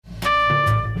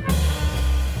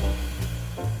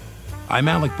I'm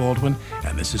Alec Baldwin,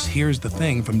 and this is Here's the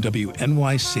Thing from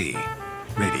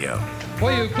WNYC Radio.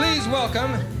 Will you please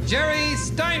welcome Jerry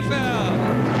Seinfeld?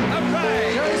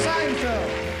 Upright! Jerry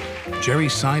Seinfeld! Jerry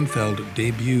Seinfeld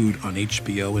debuted on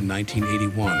HBO in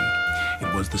 1981.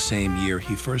 It was the same year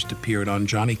he first appeared on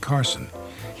Johnny Carson.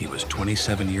 He was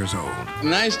 27 years old.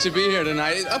 Nice to be here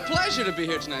tonight. A pleasure to be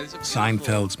here tonight.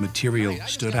 Seinfeld's material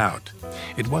stood out.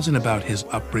 It wasn't about his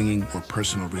upbringing or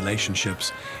personal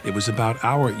relationships. It was about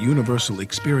our universal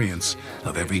experience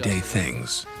of everyday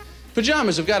things.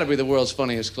 Pajamas have got to be the world's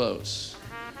funniest clothes.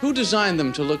 Who designed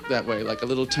them to look that way, like a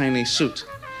little tiny suit?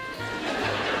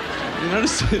 You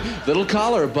notice? Little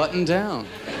collar buttoned down.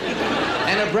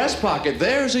 And a breast pocket.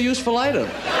 There's a useful item.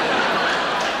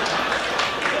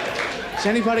 Is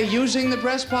anybody using the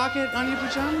breast pocket on your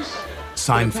pajamas?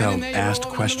 Seinfeld asked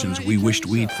questions we wished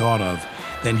we'd thought of.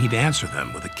 Then he'd answer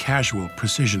them with a casual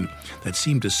precision that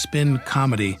seemed to spin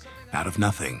comedy out of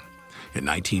nothing. In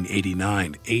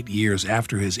 1989, 8 years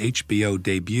after his HBO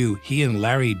debut, he and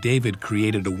Larry David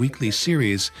created a weekly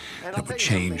series that would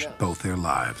change both their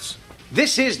lives.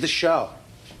 This is the show,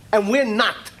 and we're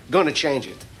not going to change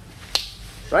it.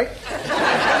 Right?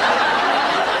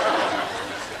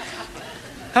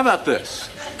 How about this?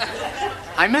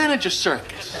 I manage a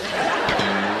circus.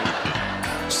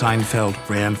 Seinfeld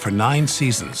ran for 9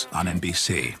 seasons on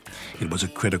NBC. It was a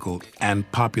critical and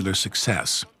popular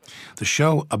success. The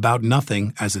show, about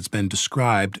nothing, as it's been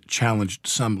described, challenged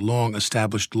some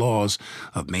long-established laws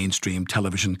of mainstream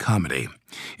television comedy.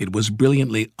 It was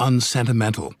brilliantly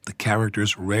unsentimental. The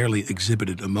characters rarely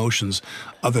exhibited emotions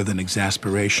other than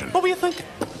exasperation. What were you thinking?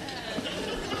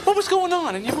 What was going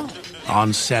on in your mind?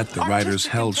 On set, the writers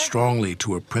held strongly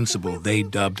to a principle they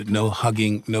dubbed no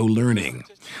hugging, no learning.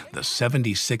 The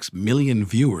 76 million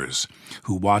viewers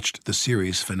who watched the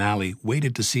series finale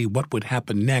waited to see what would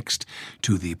happen next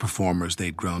to the performers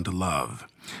they'd grown to love.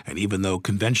 And even though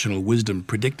conventional wisdom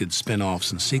predicted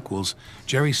spin-offs and sequels,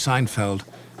 Jerry Seinfeld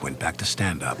went back to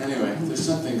stand-up. Anyway, there's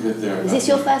something good there. Is this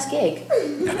your first gig?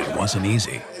 And it wasn't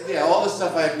easy. Yeah, all the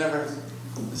stuff I have never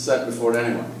said before to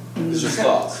anyone. It's just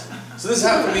thoughts. So this is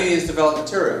how comedians develop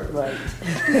material. Right.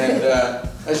 And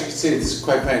as you can see, this is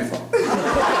quite painful.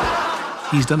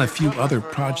 He's done a few other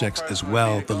projects as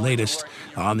well. The latest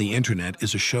on the internet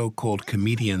is a show called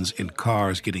Comedians in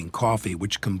Cars Getting Coffee,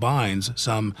 which combines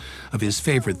some of his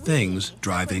favorite things,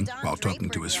 driving while talking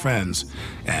to his friends,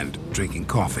 and drinking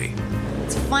coffee.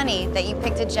 It's funny that you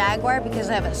picked a Jaguar because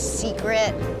I have a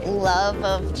secret love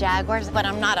of Jaguars, but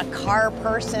I'm not a car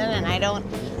person and I don't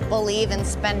believe in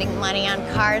spending money on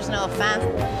cars, no offense.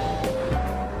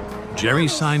 Jerry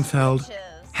Seinfeld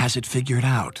has it figured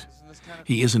out.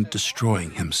 He isn't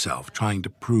destroying himself, trying to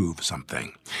prove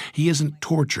something. He isn't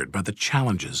tortured by the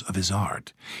challenges of his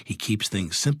art. He keeps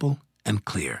things simple and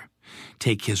clear.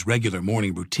 Take his regular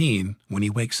morning routine when he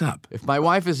wakes up. If my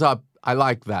wife is up, I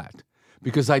like that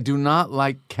because I do not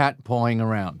like cat pawing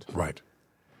around. Right.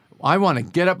 I want to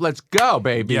get up, let's go,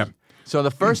 baby. Yeah. So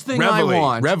the first thing Reveille, I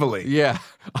want... reveille. Yeah.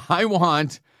 I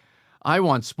want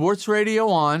sports radio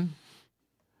on,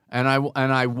 and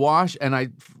I wash, and I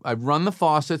run the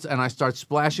faucets, and I start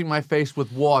splashing my face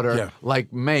with water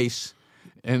like Mace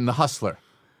in The Hustler.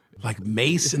 Like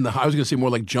Mace in I was going to say more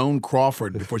like Joan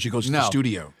Crawford before she goes to the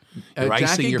studio.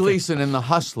 Jackie Gleason in The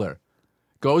Hustler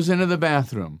goes into the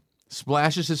bathroom,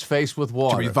 splashes his face with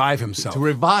water. To revive himself.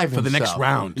 For the next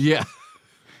round. Yeah.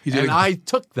 I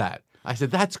took that. I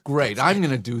said, that's great. I'm going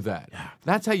to do that. Yeah.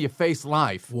 That's how you face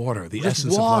life. Water, the Just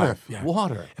essence water. of life. Yeah.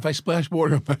 Water. If I splash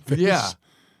water on my face. Yeah.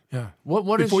 Yeah. What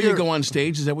Before is you go on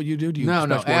stage, is that what you do? Do you No, splash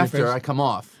water on your after face? I come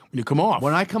off. When you come off?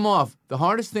 When I come off, the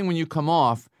hardest thing when you come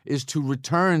off is to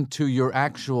return to your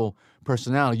actual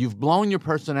personality. You've blown your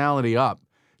personality up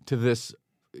to this,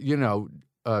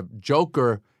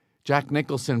 Joker, Jack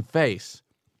Nicholson face.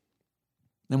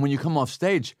 And when you come off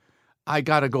stage, I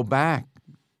got to go back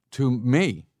to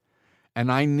me. And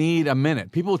I need a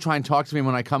minute. People try and talk to me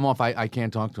when I come off. I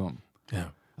can't talk to them. Yeah.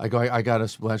 I go, I got to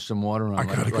splash some water on. I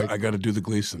got to do the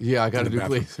Gleason. Yeah, I got to do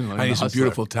Gleason. I need some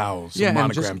beautiful towels, some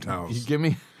monogram towels. You give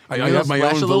me. I have my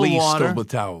own valise filled with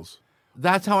towels.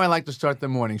 That's how I like to start the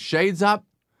morning. Shades up,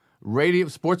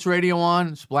 sports radio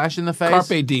on, splash in the face.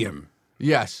 Carpe diem.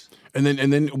 Yes. And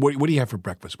then what do you have for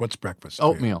breakfast? What's breakfast?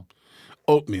 Oatmeal.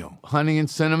 Oatmeal. Honey and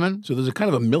cinnamon. So there's a kind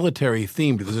of a military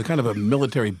theme. There's a kind of a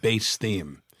military base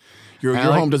theme. Your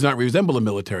home does not resemble a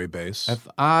military base. If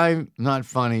I'm not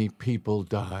funny, people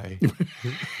die.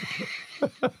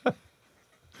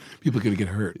 People are going to get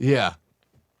hurt. Yeah.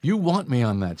 You want me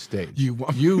on that stage.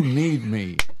 You need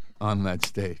me on that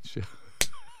stage.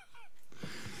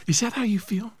 Is that how you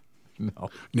feel? No.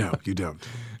 No, you don't.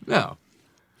 No.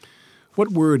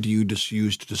 What word do you just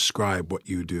use to describe what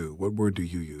you do? What word do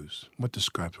you use? What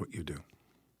describes what you do?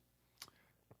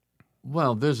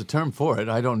 Well, there's a term for it.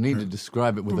 I don't need to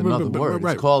describe it with another word.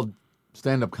 It's called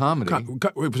stand-up comedy.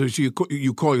 So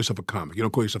you call yourself a comic. You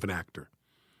don't call yourself an actor.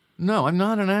 No, I'm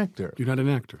not an actor. You're not an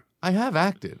actor. I have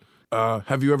acted.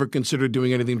 Have you ever considered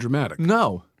doing anything dramatic?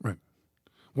 No. Right.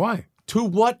 Why? To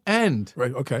what end?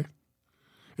 Right, okay.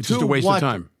 It's just a waste of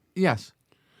time. Yes.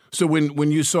 So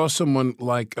when you saw someone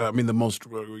like, the most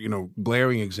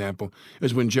glaring example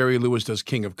is when Jerry Lewis does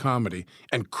King of Comedy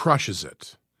and crushes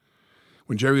it.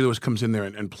 When Jerry Lewis comes in there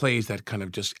and plays that kind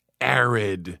of just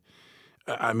arid,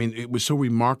 it was so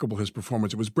remarkable, his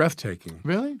performance. It was breathtaking.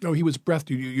 Really? No, he was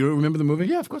breathtaking. You remember the movie?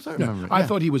 Yeah, of course I remember it. I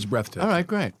thought he was breathtaking. All right,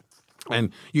 great.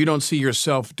 And you don't see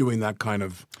yourself doing that kind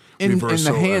of in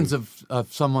reversal. In the hands of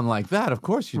someone like that, of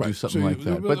course you do something like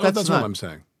that. But that's what I'm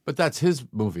saying. But that's his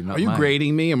movie, not mine. Are you mine.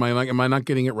 grading me? Am I not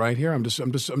getting it right here? I'm just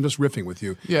riffing with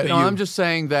you. Yeah, no, I'm just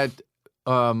saying that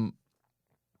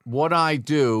what I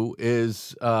do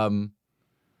is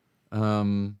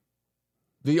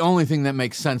the only thing that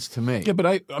makes sense to me. Yeah,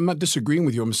 but I'm not disagreeing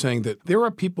with you. I'm saying that there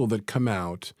are people that come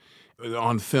out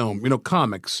on film,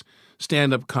 comics,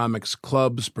 stand-up comics,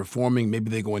 clubs, performing.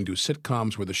 Maybe they go and do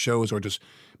sitcoms where the shows are just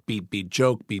beat,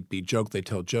 joke, beat, joke. They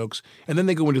tell jokes. And then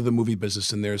they go into the movie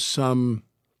business, and there's some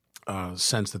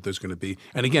sense that there's going to be,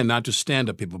 and again, not just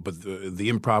stand-up people, but the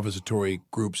improvisatory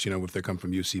groups, if they come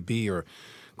from UCB or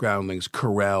Groundlings,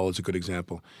 Corel is a good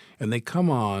example. And they come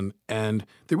on, and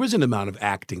there is an amount of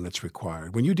acting that's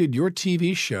required. When you did your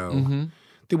TV show,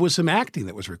 there was some acting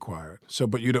that was required. So,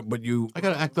 I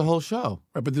got to act the whole show.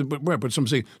 Right, but some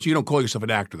say, so you don't call yourself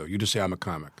an actor, though. You just say, I'm a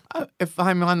comic. If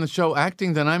I'm on the show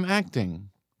acting, then I'm acting.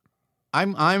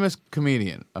 I'm a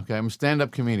comedian, okay? I'm a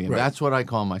stand-up comedian. Right. That's what I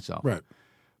call myself. Right.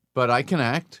 But I can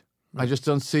act. Right. I just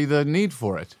don't see the need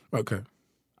for it. Okay.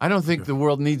 I don't think the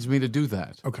world needs me to do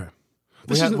that. Okay.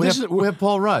 We have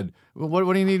Paul Rudd.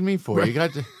 What do you need me for? Right.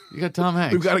 You got Tom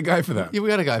Hanks. We've got a guy for that. Yeah, we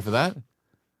got a guy for that.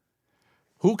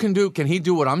 Who can he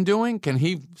do what I'm doing? Can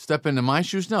he step into my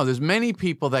shoes? No, there's many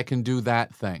people that can do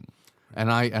that thing.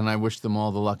 And I wish them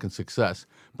all the luck and success.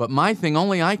 But my thing,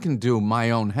 only I can do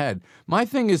my own head. My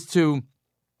thing is to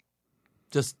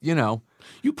just,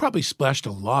 You probably splashed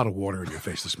a lot of water in your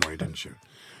face this morning, didn't you?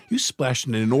 You splashed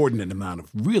an inordinate amount of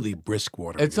really brisk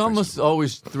water. It's almost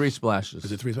always 3 splashes.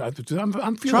 Is it 3?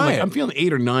 I'm feeling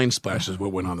 8 or 9 splashes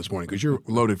what went on this morning because you're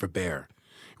loaded for bear.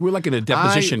 We're like in a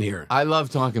deposition here. I love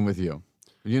talking with you.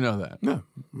 You know that. No,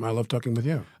 I love talking with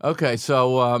you. Okay,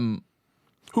 so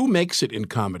who makes it in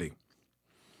comedy?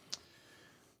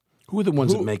 Who are the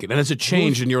ones that make it? And has it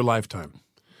changed in your lifetime?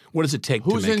 What does it take to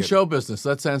make it? Who's in show business?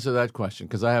 Let's answer that question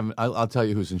because I'll tell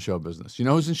you who's in show business. You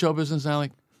know who's in show business,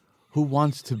 Alec? Who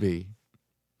wants to be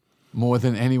more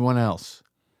than anyone else?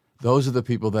 Those are the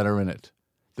people that are in it.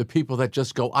 The people that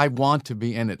just go, I want to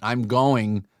be in it. I'm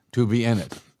going to be in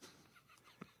it.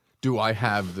 Do I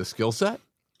have the skill set?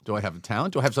 Do I have the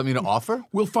talent? Do I have something to offer?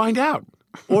 We'll find out.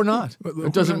 Or not.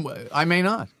 It doesn't. I may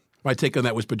not. My take on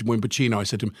that was when Pacino, I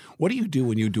said to him, what do you do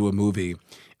when you do a movie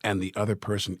and the other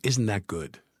person isn't that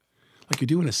good? Like you're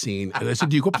doing a scene. And I said,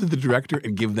 do you go up to the director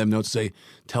and give them notes, say,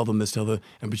 tell them this, tell them.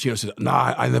 And Pacino said, no,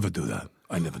 I never do that.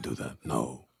 I never do that.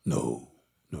 No.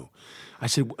 I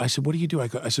said, what do you do?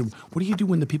 I said, what do you do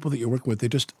when the people that you're working with, they're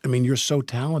just, you're so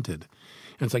talented.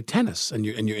 And it's like tennis, and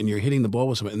you're hitting the ball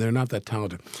with someone, and they're not that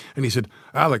talented. And he said,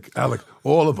 Alec,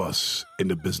 all of us in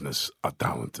the business are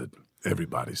talented.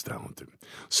 Everybody's talented.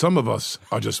 Some of us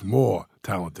are just more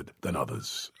talented than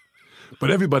others. But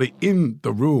everybody in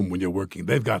the room when you're working,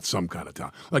 they've got some kind of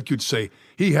talent. Like you'd say,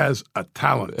 he has a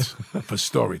talent for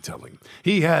storytelling.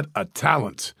 He had a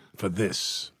talent for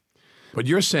this. But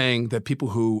you're saying that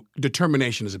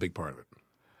determination is a big part of it.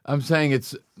 I'm saying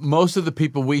it's most of the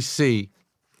people we see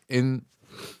in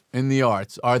the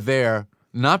arts are there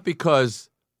not because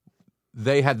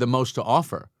they had the most to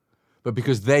offer, but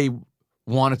because they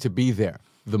wanted to be there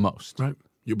the most. Right.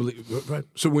 You believe, right?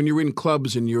 So when you're in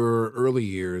clubs in your early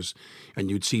years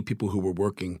and you'd see people who were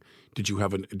working,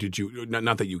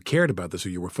 not that you cared about this or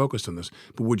you were focused on this,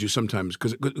 but would you sometimes,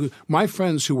 because my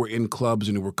friends who were in clubs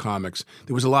and who were comics,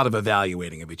 there was a lot of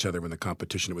evaluating of each other in the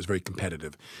competition. It was very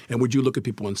competitive. And would you look at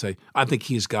people and say, I think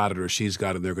he's got it or she's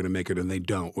got it and they're going to make it and they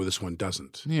don't, or this one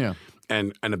doesn't? Yeah.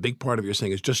 And a big part of your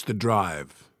saying is just the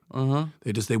drive. Uh-huh.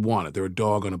 They want it. They're a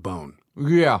dog on a bone.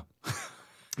 Yeah.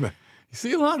 You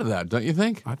see a lot of that, don't you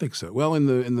think? I think so. Well, in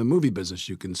the movie business,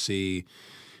 you can see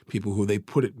people who they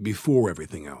put it before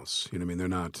everything else. You know what I mean? They're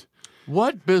not.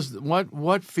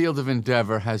 What field of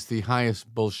endeavor has the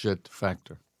highest bullshit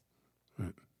factor?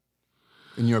 Right.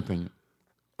 In your opinion?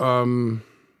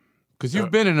 Because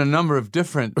you've been in a number of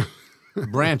different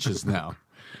branches now.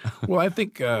 Well, I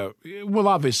think,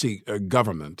 obviously,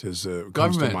 government is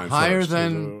comes to mind higher first.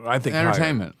 than I think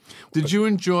entertainment. Higher. Did you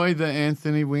enjoy the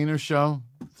Anthony Weiner show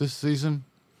this season?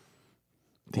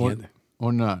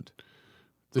 Or not?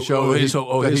 The show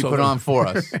that he put on for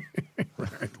us.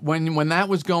 Right. When that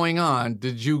was going on,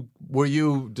 were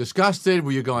you disgusted?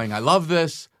 Were you going, I love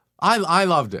this? I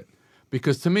loved it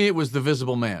because to me it was the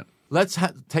visible man. Let's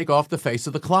take off the face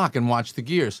of the clock and watch the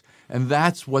gears. And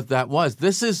that's what that was.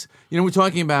 This is, we're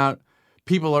talking about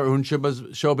people are in show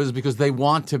business because they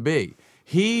want to be.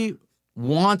 He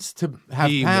wants to have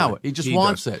power. He just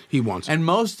wants it. He wants it. And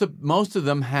most of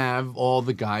them have all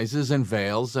the guises and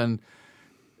veils and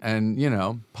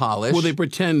polish. Well, they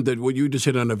pretend that what you just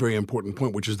hit on a very important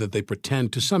point, which is that they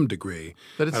pretend to some degree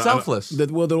that it's selfless.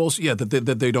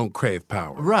 That they don't crave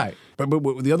power. Right. But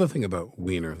the other thing about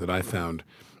Weiner that I found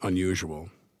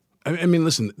unusual. I mean,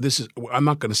 listen, I'm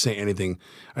not going to say anything.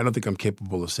 I don't think I'm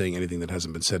capable of saying anything that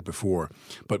hasn't been said before.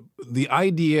 But the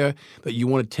idea that you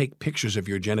want to take pictures of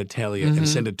your genitalia and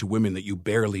send it to women that you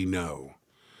barely know.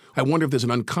 I wonder if there's an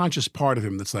unconscious part of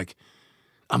him that's like,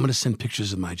 I'm going to send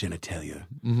pictures of my genitalia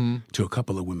to a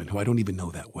couple of women who I don't even know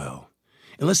that well.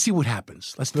 And let's see what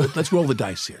happens. Let's roll the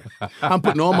dice here. I'm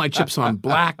putting all my chips on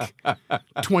black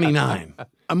 29.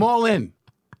 I'm all in.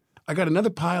 I got another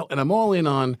pile, and I'm all in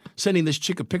on sending this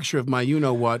chick a picture of my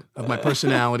you-know-what, of my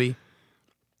personality.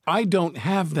 I don't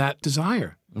have that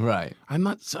desire. Right. I'm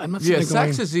not sitting there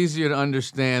sex is easier to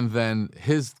understand than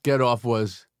his get-off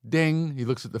was ding. He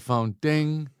looks at the phone,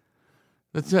 ding.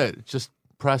 That's it. Just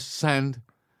press send.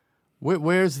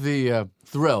 Where's the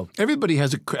thrill? Everybody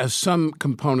has some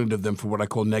component of them for what I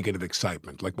call negative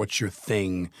excitement. Like what's your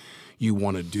thing you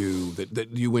want to do that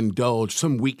you indulge,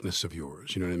 some weakness of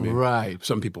yours. You know what I mean? Right.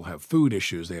 Some people have food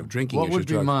issues. They have drinking issues. What would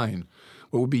be mine?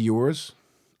 What would be yours?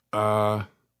 I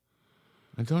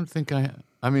don't think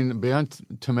I mean, beyond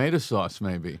tomato sauce,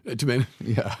 maybe. Tomato?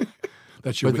 Yeah.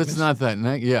 That's your weakness? That's not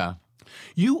that yeah.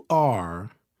 You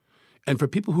are, and for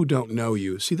people who don't know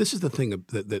you, see, this is the thing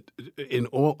that in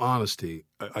all honesty,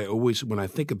 I always, when I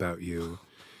think about you,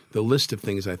 the list of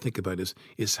things I think about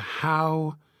is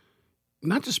how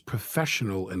not just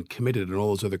professional and committed and all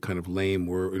those other kind of lame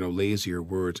lazier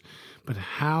words, but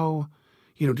how,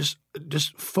 just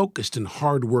focused and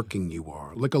hardworking you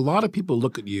are. Like a lot of people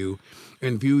look at you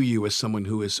and view you as someone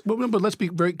who is. Well, but let's be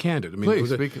very candid. I mean,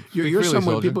 please speak you're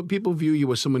someone. soldier. People view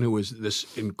you as someone who is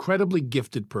this incredibly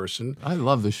gifted person. I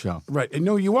love this show. Right, and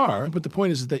no, you are. But the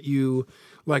point is that you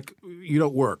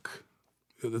don't work.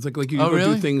 It's like you go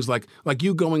really? do things like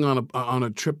you going on a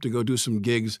trip to go do some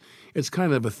gigs. It's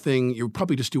kind of a thing. You're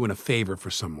probably just doing a favor for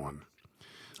someone.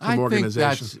 I think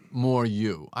that's more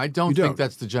you. I don't think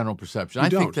that's the general perception. I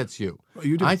think that's you. Oh,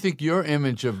 you do. I think your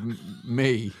image of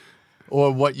me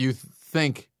or what you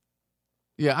think,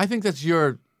 I think that's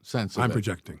your sense of I'm it.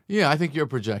 projecting. Yeah, I think you're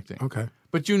projecting. Okay.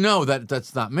 But you know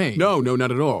that's not me. No,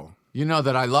 not at all. You know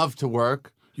that I love to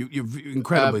work. You're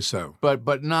incredibly so.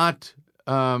 But not...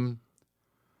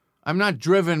 I'm not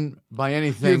driven by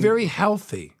anything. You're very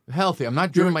healthy. I'm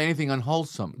not driven by anything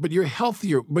unwholesome. But you're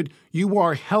healthier. But you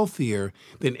are healthier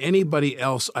than anybody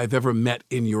else I've ever met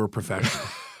in your profession.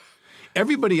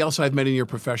 Everybody else I've met in your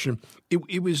profession,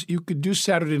 it was you could do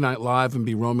Saturday Night Live and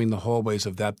be roaming the hallways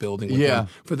of that building with them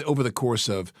over the course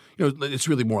of it's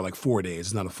really more like 4 days,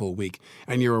 it's not a full week,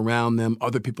 and you're around them.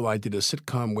 Other people I did a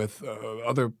sitcom with,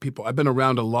 other people I've been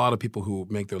around a lot of people who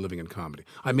make their living in comedy.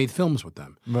 I made films with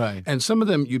them, right? And some of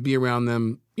them you'd be around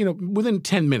them, within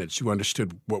 10 minutes you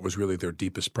understood what was really their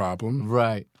deepest problem,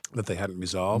 right? That they hadn't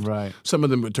resolved. Right. Some of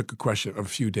them it took a question of a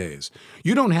few days.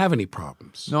 You don't have any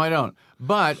problems. No, I don't.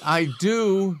 But I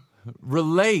do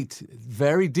relate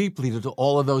very deeply to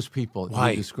all of those people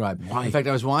you described. Why? In fact,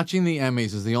 I was watching the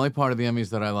Emmys. Is the only part of the Emmys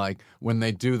that I like when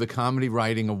they do the Comedy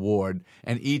Writing Award,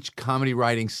 and each comedy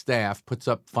writing staff puts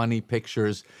up funny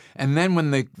pictures. And then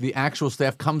when the actual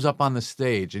staff comes up on the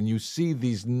stage and you see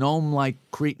these gnome-like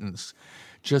cretins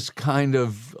just kind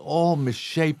of all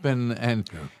misshapen, and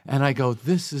I go,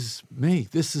 this is me.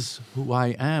 This is who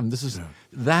I am.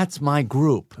 That's my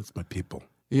group. That's my people.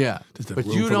 Yeah, but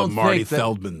you don't Marty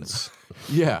Feldmans.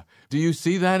 Yeah. Do you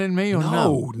see that in me or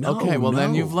no? No. Okay, well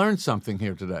then you've learned something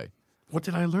here today. What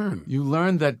did I learn? You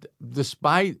learned that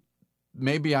despite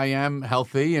maybe I am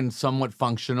healthy and somewhat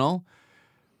functional,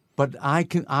 but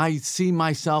I see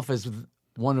myself as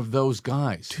one of those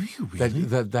guys. Do you really?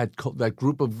 That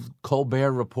group of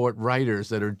Colbert Report writers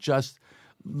that are just.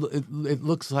 It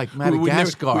looks like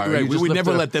Madagascar. We would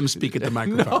never let them speak at the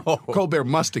microphone. No. Colbert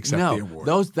must accept the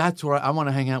award. That's where I want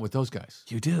to hang out with those guys.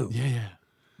 You do?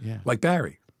 Yeah. Like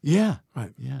Barry? Yeah.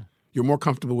 Right. Yeah. You're more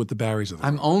comfortable with the Barrys of the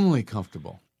I'm world. only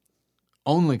comfortable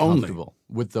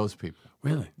with those people.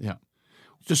 Really? Yeah.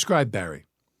 Describe Barry.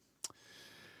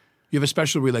 You have a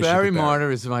special relationship Barry with Barry.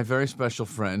 Martyr is my very special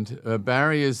friend.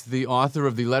 Barry is the author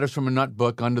of the Letters from a Nut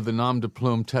book under the nom de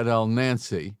plume Ted L.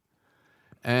 Nancy.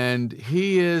 And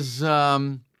he is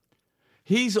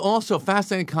he's also a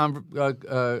fascinating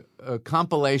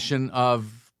compilation of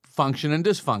function and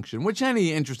dysfunction, which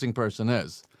any interesting person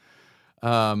is.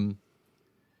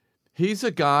 He's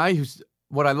a guy who's,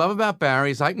 what I love about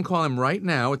Barry is I can call him right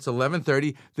now, it's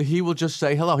 11:30, that he will just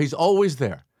say hello. He's always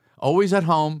there, always at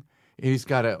home. He's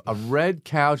got a red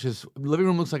couch. His living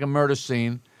room looks like a murder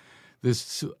scene.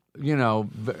 This,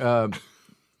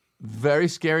 very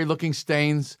scary-looking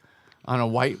stains on a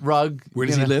white rug. Where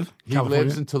does he live? He California?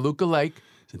 lives in Toluca Lake.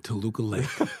 It's in Toluca Lake.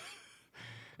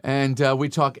 And we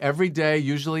talk every day,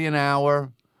 usually an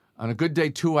hour. On a good day,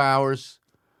 2 hours.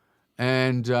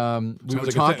 And we were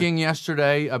like talking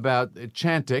yesterday about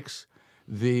Chantix,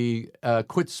 the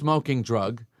quit smoking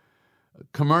drug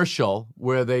commercial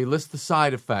where they list the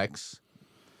side effects.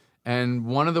 And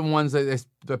one of the ones that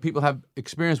people have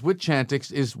experienced with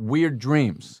Chantix is weird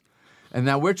dreams. And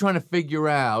now we're trying to figure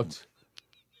out,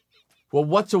 well,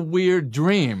 what's a weird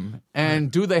dream? And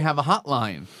do they have a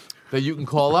hotline that you can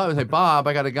call up and say, Bob,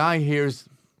 I got a guy here's,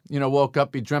 woke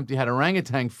up, he dreamt he had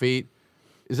orangutan feet.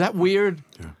 Is that weird?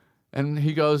 Yeah. And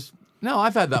he goes, no,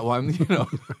 I've had that one,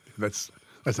 That's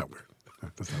not weird.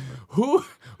 That's not weird.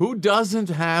 Who doesn't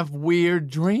have weird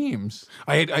dreams?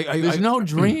 There's no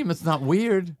dream. It's not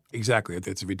weird. Exactly.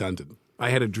 It's redundant. I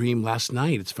had a dream last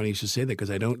night. It's funny you should say that because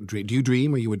I don't dream. Do you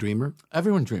dream? Are you a dreamer?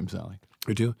 Everyone dreams, Alec.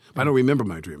 You do? I don't remember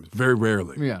my dreams. Very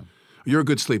rarely. Yeah. You're a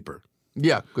good sleeper.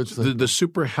 Yeah, good sleep. The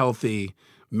super healthy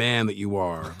man that you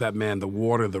are, that man, the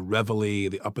water, the reveille,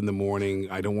 the up in the morning,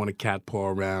 I don't want a cat paw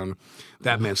around,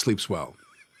 that man sleeps well.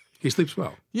 He sleeps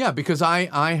well. Yeah, because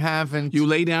I haven't... You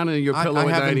lay down in your pillow at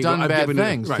night I haven't and done you go, bad I've given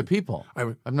things right. to people. I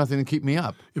have nothing to keep me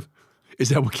up. Is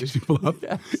that what keeps people up?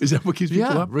 Yes. Is that what keeps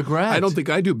people up? Regret. I don't think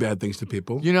I do bad things to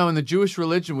people. In the Jewish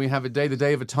religion, we have a day, the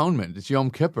Day of Atonement. It's Yom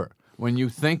Kippur. When you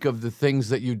think of the things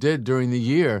that you did during the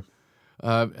year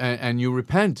and you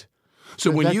repent. So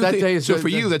when that, you that think, day is so for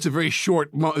you, that's a very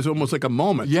short. It's almost like a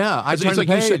moment. Yeah, I turn the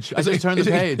page. I just turn the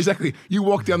page. Exactly. You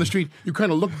walk down the street. You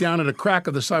kind of look down at a crack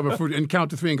of the side of a fruit and count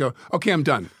to 3 and go, "Okay, I'm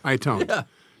done. I atoned." Yeah.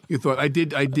 You thought I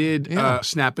did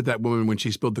snap at that woman when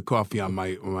she spilled the coffee on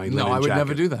my linen No, I would jacket.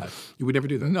 never do that. You would never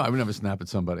do that. No, I would never snap at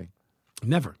somebody.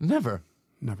 Never. Never.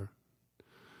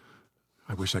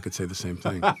 I wish I could say the same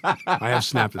thing. I have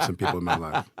snapped at some people in my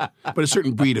life, but a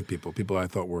certain breed of people I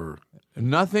thought were.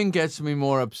 Nothing gets me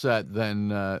more upset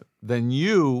than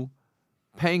you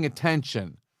paying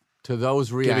attention to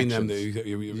those reactions.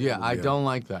 Giving them I don't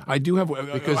like that. I do have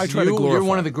because I try to glorify. you're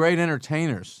one of the great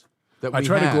entertainers that we I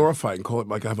try have. to glorify it and call it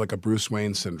like I have like a Bruce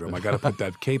Wayne syndrome. I got to put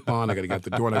that cape on. I got to get out the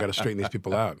door and I got to straighten these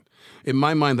people out. In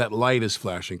my mind, that light is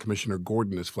flashing. Commissioner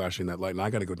Gordon is flashing that light, and I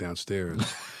got to go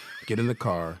downstairs, get in the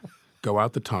car, go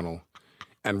out the tunnel,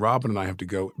 and Robin and I have to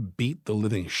go beat the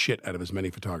living shit out of as many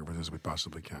photographers as we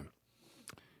possibly can.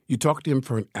 You talk to him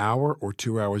for an hour or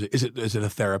 2 hours. Is it a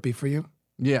therapy for you?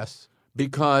 Yes,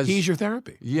 because he's your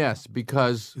therapy. Yes,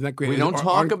 because Isn't that great? we don't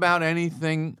talk about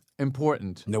anything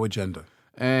important, No agenda.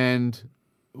 and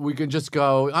we can just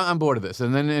go, I'm bored of this,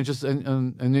 and then you just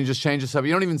change the subject.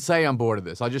 You don't even say I'm bored of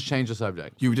this. I'll just change the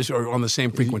subject. You just are on the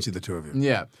same frequency, the two of you.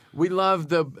 Yeah, we love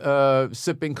the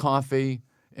sipping coffee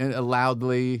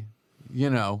loudly,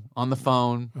 on the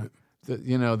phone. Right.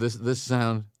 This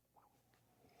sound.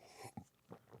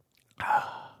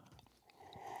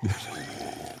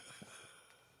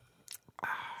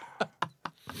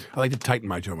 I like to tighten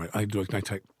my jaw. I do like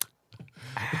tight.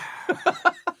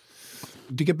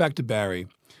 To get back to Barry,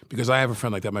 because I have a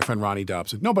friend like that, my friend Ronnie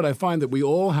Dobbs. No, but I find that we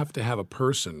all have to have a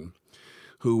person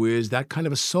who is that kind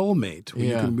of a soulmate where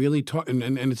you can really talk.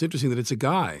 And it's interesting that it's a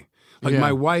guy. Like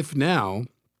my wife now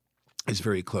is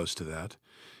very close to that.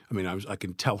 I mean, I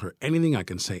can tell her anything. I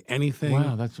can say anything.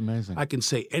 Wow, that's amazing. I can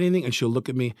say anything, and she'll look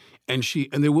at me, and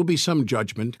there will be some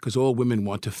judgment because all women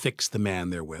want to fix the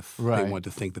man they're with. Right. They want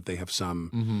to think that they have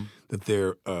some that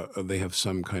they have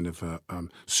some kind of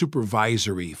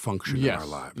supervisory function in our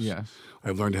lives. Yes.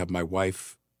 I've learned to have my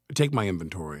wife take my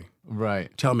inventory.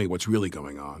 Right. Tell me what's really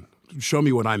going on. Show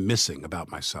me what I'm missing about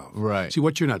myself. Right. See,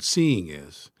 what you're not seeing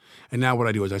is, and now what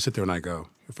I do is I sit there and I go.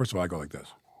 First of all, I go like this.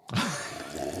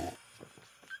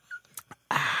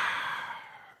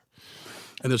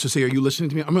 And they'll just say, "Are you listening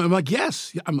to me?" I'm like,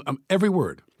 "Yes, I'm every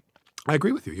word." I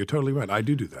agree with you. You're totally right. I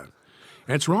do that,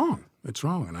 and it's wrong. It's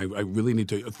wrong, and I really need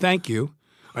to thank you.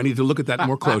 I need to look at that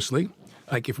more closely.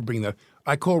 Thank you for bringing that.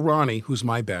 I call Ronnie, who's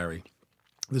my Barry,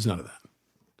 There's none of that.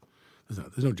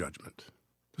 There's no judgment.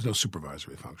 There's no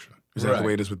supervisory function. Is that the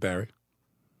way it is with Barry?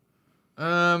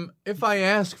 If I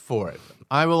ask for it,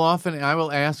 I will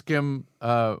ask him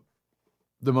the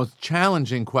most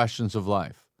challenging questions of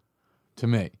life to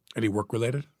me. Any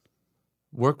work-related?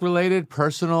 Work-related,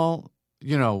 personal,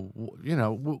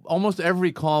 almost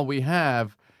every call we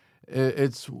have,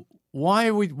 it's what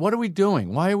are we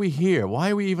doing? Why are we here?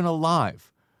 Why are we even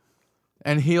alive?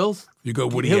 And he'll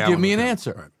give me an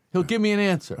answer. Right. He'll give me an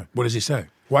answer. Right. What does he say?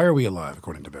 Why are we alive,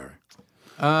 according to Barry?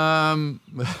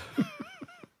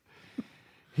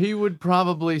 He would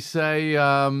probably say...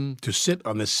 to sit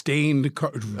on the stained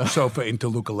sofa in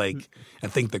Toluca Lake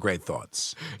and think the great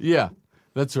thoughts. Yeah,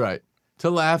 that's right. To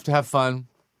laugh, to have fun.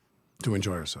 To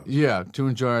enjoy ourselves. Yeah, to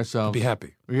enjoy ourselves. To be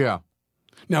happy. Yeah.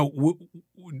 Now,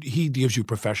 he gives you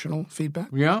professional feedback?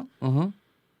 Yeah. Mm-hmm.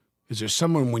 Is there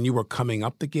someone when you were coming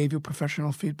up that gave you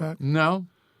professional feedback? No.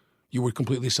 You were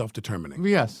completely self-determining?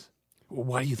 Yes.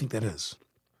 Why do you think that is?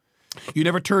 You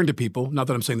never turned to people, not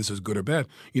that I'm saying this is good or bad,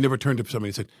 you never turned to somebody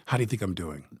and said, how do you think I'm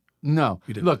doing? No.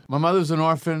 You didn't. Look, my mother's an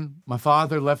orphan. My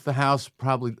father left the house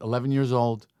probably 11 years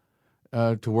old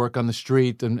to work on the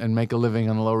street and make a living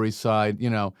on the Lower East Side.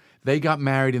 They got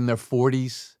married in their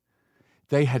 40s.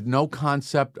 They had no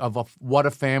concept of what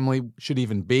a family should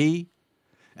even be.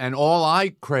 And all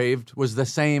I craved was the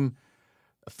same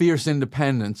fierce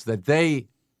independence that they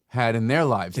had in their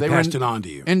lives. They passed it on to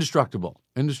you.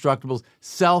 Indestructible,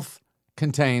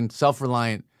 self-contained,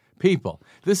 self-reliant people.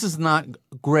 This is not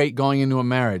great going into a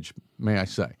marriage, may I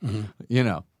say.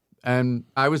 Mm-hmm. And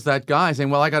I was that guy saying,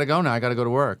 well, I got to go now. I got to go to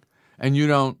work. And you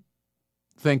don't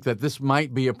think that this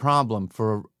might be a problem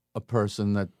for a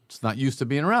person that's not used to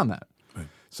being around that. Right.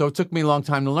 So it took me a long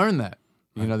time to learn that,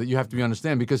 that you have to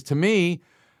understand. Because to me,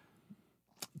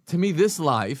 this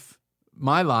life,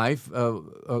 my life,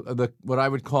 what I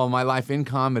would call my life in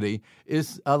comedy,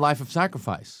 is a life of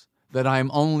sacrifice that I am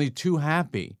only too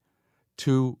happy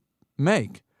to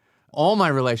make. All my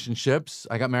relationships,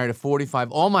 I got married at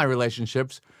 45, all my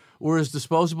relationships were as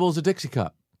disposable as a Dixie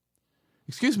cup.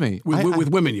 Excuse me. With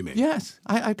women, you mean? Yes.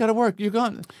 I got to work. You're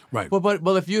gone. Right.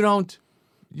 Well, if you don't want,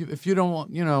 if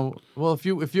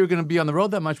you're going to be on the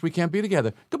road that much, we can't be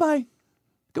together. Goodbye.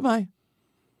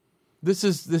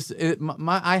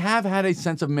 I have had a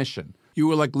sense of mission. You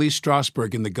were like Lee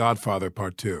Strasberg in The Godfather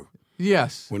Part 2.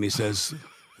 Yes. When he says,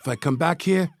 if I come back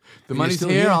here... The money's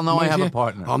here, I'll know I have a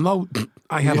partner. I'll know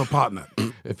I have a partner.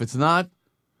 If it's not,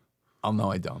 I'll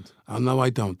know I don't. I'll know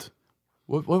I don't.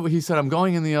 What he said, I'm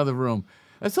going in the other room.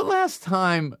 That's the last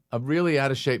time a really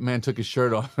out-of-shape man took his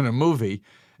shirt off in a movie,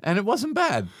 and it wasn't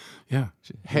bad. Yeah.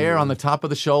 Hair on the top of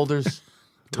the shoulders,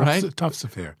 right? Tufts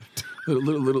of hair.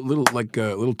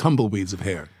 Little tumbleweeds of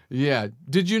hair. Yeah.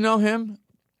 Did you know him?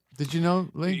 Did you know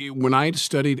Lee? When I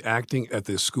studied acting at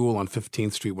the school on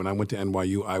 15th Street, when I went to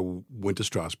NYU, I went to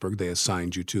Strasberg. They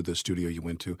assigned you to the studio you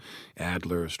went to,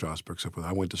 Adler, Strasberg, so forth.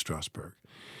 I went to Strasberg.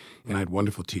 And I had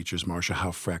wonderful teachers, Marcia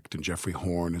Haufrecht and Jeffrey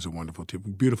Horn is a wonderful teacher,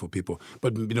 beautiful people.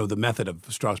 But, the method of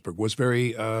Strasberg was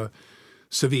very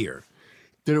severe.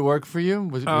 Did it work for you?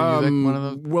 Were you like one of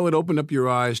those? Well, it opened up your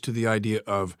eyes to the idea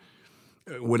of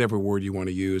whatever word you want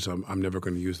to use. I'm never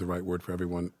going to use the right word for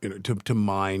everyone. To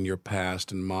mine your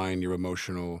past and mine your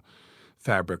emotional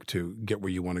fabric to get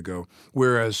where you want to go.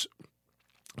 Whereas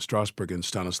Strasberg and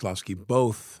Stanislavski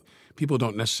both, people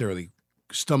don't necessarily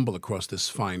stumble across this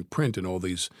fine print in all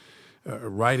these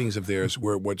writings of theirs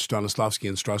where what Stanislavski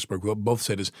and Strasberg both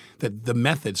said is that the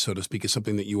method, so to speak, is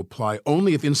something that you apply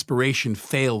only if inspiration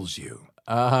fails you.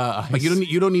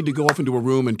 You don't need to go off into a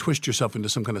room and twist yourself into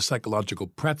some kind of psychological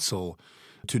pretzel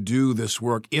to do this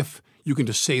work. If you can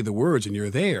just say the words and you're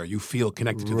there, you feel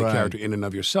connected to the character in and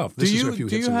of yourself. Do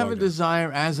you have a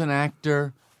desire as an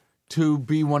actor to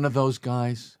be one of those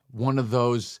guys? One of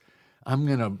those, I'm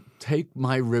going to take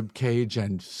my rib cage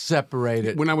and separate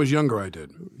it. When I was younger, I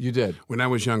did. You did? When I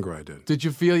was younger, I did. Did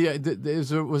you feel,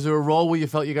 was there a role where you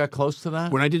felt you got close to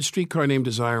that? When I did Streetcar Named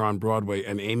Desire on Broadway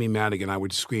and Amy Madigan, I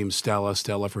would scream, Stella,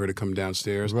 Stella, for her to come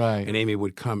downstairs. Right. And Amy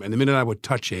would come. And the minute I would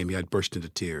touch Amy, I'd burst into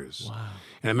tears. Wow.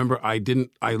 And I remember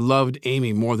I loved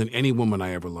Amy more than any woman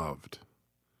I ever loved.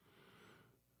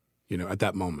 At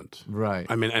that moment. Right.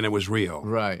 I mean, and it was real.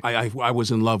 Right. I was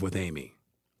in love with Amy.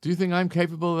 Do you think I'm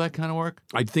capable of that kind of work?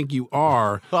 I think you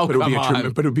are, but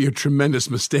it would be a tremendous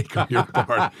mistake on your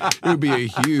part. It would be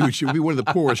one of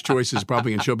the poorest choices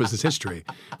probably in show business history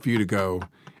for you to go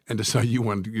and decide what do you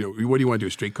want to do,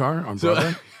 a streetcar on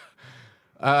Broadway?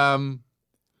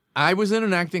 I was in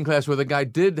an acting class where the guy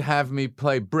did have me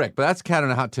play Brick, but that's Cat on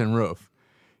a Hot Tin Roof.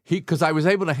 Because I was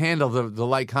able to handle the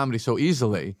light comedy so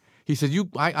easily, he said,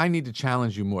 I need to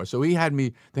challenge you more. So he had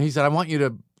me, then he said, I want you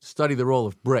to study the role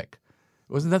of Brick.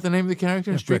 Wasn't that the name of the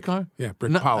character in Streetcar? Yeah,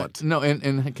 Brick Pollitt. No, in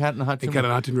Cat and Hudson. In Cat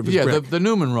and Hudson River's Yeah, Brick. the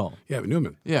Newman role. Yeah,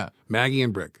 Newman. Yeah. Maggie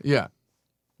and Brick. Yeah.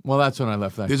 Well, that's when I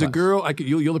left that There's class. a girl,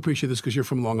 you'll appreciate this because you're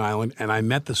from Long Island, and I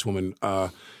met this woman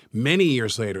many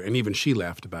years later, and even she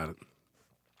laughed about it.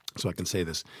 So I can say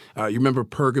this. You remember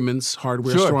Pergament's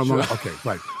hardware store on Long Island? Okay,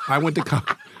 right. I went to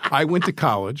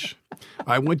college.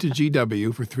 I went to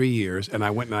GW for 3 years, and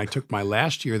I took my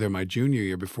last year there, my junior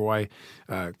year, before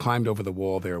I climbed over the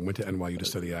wall there and went to NYU to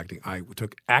study acting. I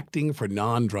took acting for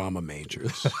non-drama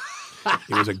majors.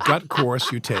 It was a gut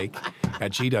course you take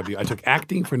at GW. I took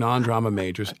acting for non-drama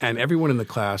majors, and everyone in the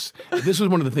class. This was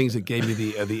one of the things that gave me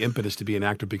the impetus to be an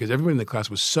actor because everyone in the class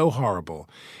was so horrible,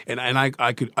 and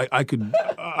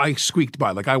I squeaked by.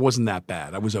 Like I wasn't that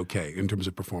bad. I was okay in terms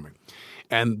of performing.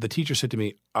 And the teacher said to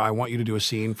me, "I want you to do a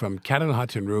scene from Cat on the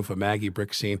Hudson Roof, a Maggie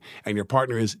Brick scene, and your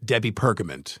partner is Debbie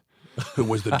Pergament." Who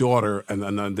was the daughter, and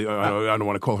I don't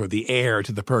want to call her the heir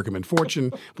to the Pergament fortune,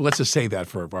 but let's just say that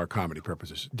for our comedy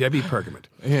purposes. Debbie Pergament.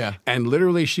 Yeah. And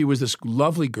literally she was this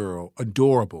lovely girl,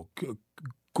 adorable,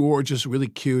 gorgeous, really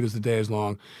cute as the day is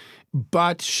long.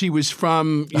 But she was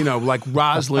from, like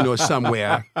Roslyn or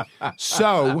somewhere.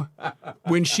 So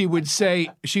when she would say,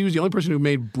 she was the only person who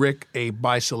made brick a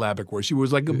bisyllabic word. She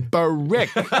was like, barrick,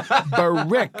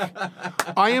 barrick.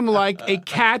 I am like a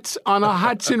cat on a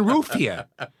Hudson roof here.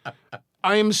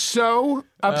 I am so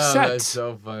upset. Oh, that's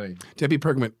so funny. Debbie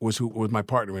Pergament was my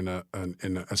partner in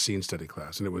a scene study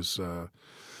class, and it was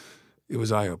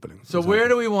eye-opening. So where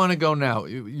do we want to go now?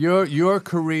 Your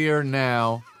career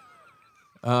now.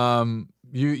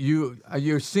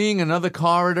 You're seeing another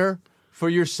corridor for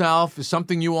yourself? Is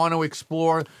something you want to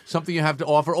explore? Something you have to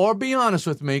offer? Or be honest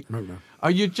with me, are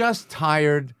you just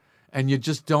tired and you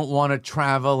just don't want to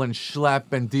travel and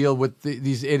schlep and deal with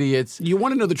these idiots? You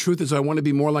want to know the truth is I want to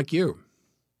be more like you.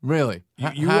 Really?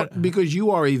 Because you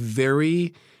are a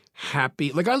very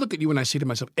happy. Like I look at you and I say to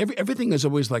myself, everything is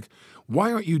always like,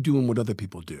 why aren't you doing what other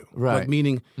people do? Right. Like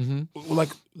meaning, like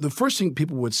the first thing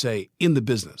people would say in the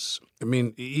business, I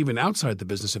mean, even outside the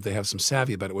business, if they have some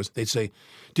savvy about it, they'd say,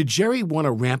 did Jerry want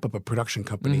to ramp up a production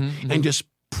company and just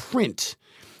print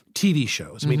TV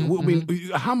shows? I mean,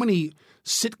 how many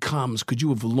sitcoms could you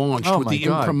have launched with the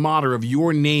imprimatur of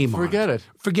your name on it? Forget it.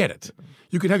 Forget it.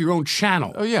 You could have your own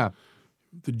channel. Oh, yeah.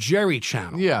 The Jerry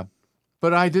channel. Yeah.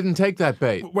 But I didn't take that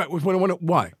bait.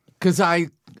 Why? Because I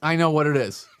know what it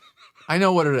is. I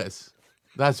know what it is.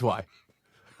 That's why.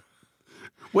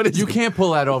 What is you it? can't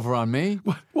pull that over on me.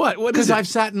 What is it? Because I've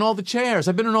sat in all the chairs.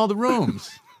 I've been in all the rooms.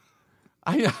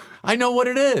 I know what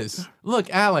it is. Look,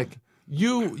 Alec,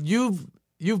 you've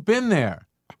been there,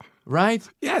 right?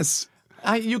 Yes.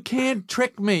 You can't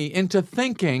trick me into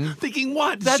thinking. Thinking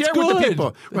what? That's Share good. with the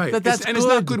people. Right. That's and good. it's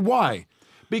not good. Why?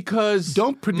 Because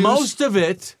don't produce most of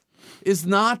it is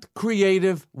not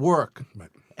creative work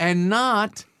and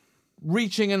not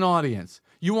reaching an audience.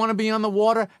 You want to be on the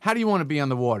water? How do you want to be on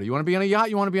the water? You want to be on a yacht?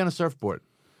 You want to be on a surfboard?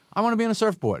 I want to be on a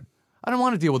surfboard. I don't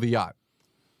want to deal with a yacht.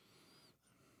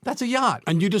 That's a yacht.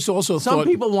 And you just also Some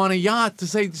people want a yacht to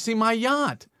see my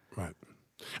yacht. Right.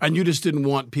 And you just didn't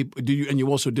want people, and you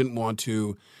also didn't want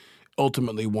to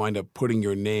ultimately wind up putting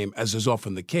your name, as is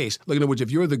often the case. Like, in other words, if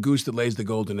you're the goose that lays the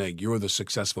golden egg, you're the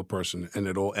successful person, and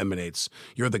it all emanates.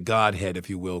 You're the godhead, if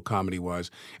you will, comedy-wise,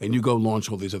 and you go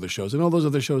launch all these other shows. And all those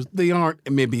other shows, they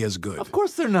aren't maybe as good. Of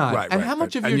course they're not. Right, and right, how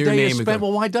much right. of your day is spent,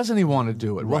 well, why doesn't he want to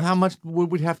do it? Well, how much would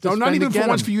we have to spend not even to get for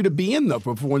ones him? for you to be in, though,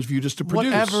 but for ones for you just to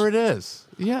produce. Whatever it is.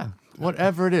 Yeah,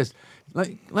 whatever it is.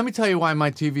 Let me tell you why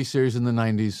my TV series in the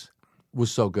 90s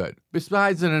was so good.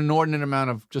 Besides an inordinate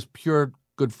amount of just pure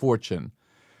good fortune.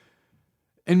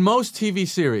 In most TV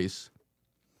series,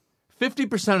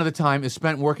 50% of the time is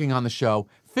spent working on the show.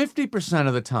 50%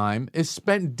 of the time is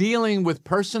spent dealing with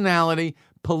personality,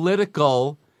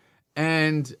 political,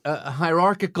 and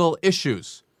hierarchical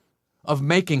issues of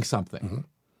making something.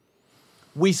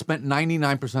 We spent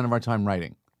 99% of our time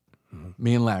writing,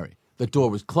 me and Larry. The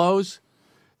door was closed.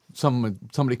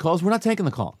 Somebody calls. We're not taking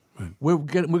the call. Right. We're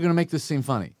going to make this seem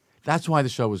funny. That's why the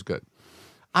show was good.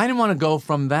 I didn't want to go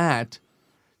from that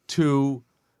to,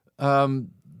 some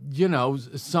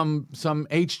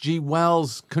H.G.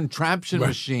 Wells contraption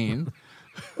machine,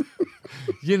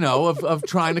 of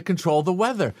trying to control the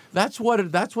weather. That's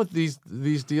what these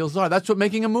deals are. That's what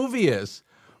making a movie is.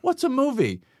 What's a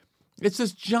movie? It's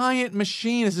this giant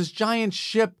machine. It's this giant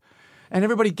ship, and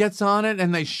everybody gets on it,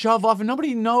 and they shove off, and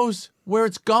nobody knows where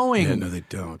it's going. Yeah, no, they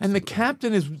don't. And the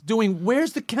captain is doing.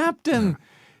 Where's the captain?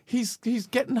 Yeah. He's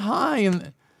getting high,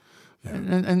 and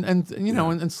and you know,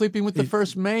 and sleeping with the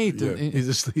first mate. Yeah.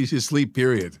 He's asleep,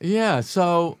 period. Yeah,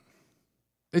 so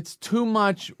it's too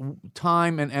much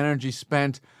time and energy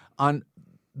spent on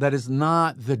that is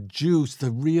not the juice,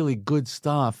 the really good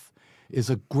stuff. Is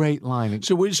a great line.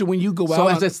 So when you go out... So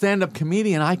as a stand-up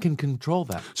comedian, I can control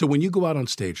that. So when you go out on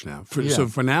stage now, so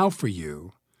for now for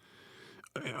you,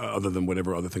 other than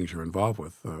whatever other things you're involved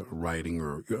with, writing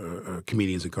or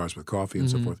comedians in cars with coffee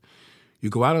and so forth, you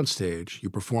go out on stage, you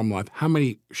perform live. How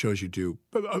many shows you do,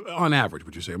 on average,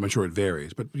 would you say? I'm sure it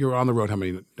varies, but you're on the road how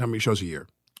many shows a year?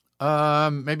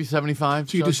 Maybe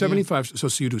 75. So you do 75. So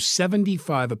you do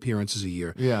 75 appearances a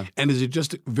year. Yeah. And is it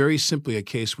just very simply a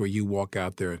case where you walk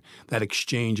out there, that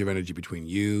exchange of energy between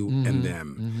you and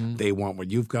them? Mm-hmm. They want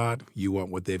what you've got. You want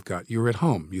what they've got. You're at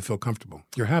home. You feel comfortable.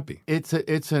 You're happy. It's a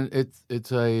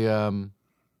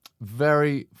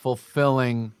very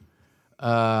fulfilling,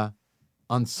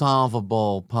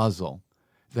 unsolvable puzzle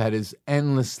that is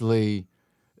endlessly.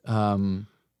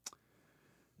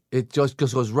 It just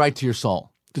goes right to your soul.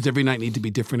 Does every night need to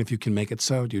be different if you can make it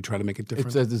so? Do you try to make it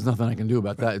different? There's nothing I can do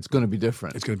about that. It's going to be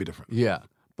different. It's going to be different. Yeah.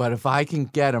 But if I can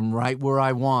get them right where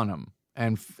I want them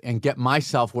and get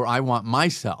myself where I want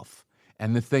myself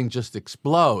and the thing just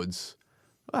explodes,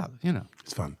 well, you know.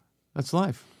 It's fun. That's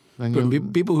life.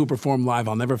 People who perform live,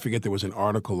 I'll never forget there was an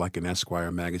article like in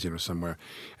Esquire magazine or somewhere,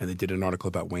 and they did an article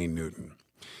about Wayne Newton.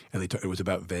 And it was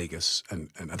about Vegas, and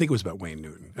I think it was about Wayne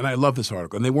Newton. And I love this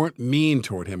article. And they weren't mean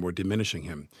toward him or diminishing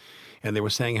him. And they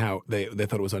were saying how they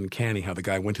thought it was uncanny how the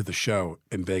guy went to the show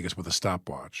in Vegas with a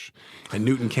stopwatch. And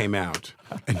Newton came out,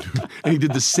 and he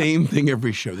did the same thing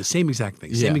every show, the same exact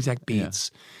thing, same exact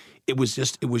beats. Yeah. It was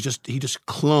just he just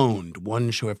cloned one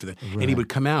show after the and he would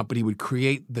come out, but he would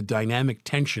create the dynamic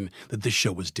tension that this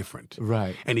show was different.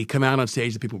 Right. And he'd come out on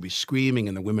stage, the people would be screaming,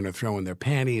 and the women are throwing their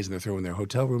panties and they're throwing their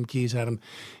hotel room keys at him,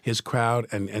 his crowd,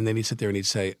 and then he'd sit there and he'd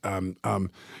say, you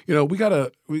know, we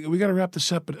gotta wrap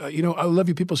this up, but you know, I love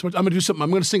you people so much. I'm gonna do something.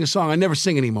 I'm gonna sing a song I never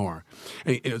sing anymore.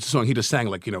 And it's a song he just sang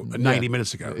 90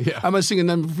 minutes ago. Yeah. I'm gonna sing a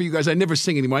number for you guys. I never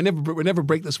sing anymore. I never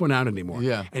break this one out anymore.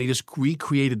 Yeah. And he just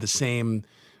recreated the same.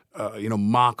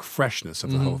 Mock freshness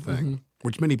of the whole thing,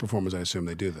 which many performers, I assume,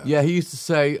 they do that. Yeah, he used to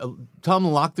say, tell them to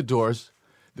lock the doors.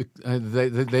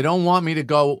 They don't want me to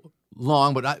go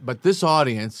long, but this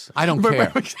audience, I don't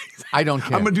care. I don't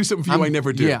care. I'm going to do something for you I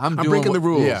never do. Yeah, I'm breaking the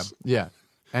rules. Yeah.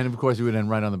 And, of course, he would end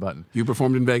right on the button. You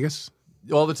performed in Vegas?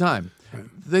 All the time.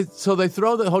 Right. So they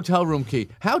throw the hotel room key.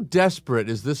 How desperate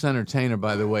is this entertainer,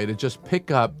 by the way, to just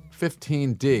pick up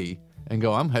 15D and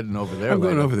go, I'm heading over there. I'm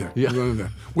going over there. Yeah. I'm going over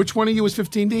there. Which one of you is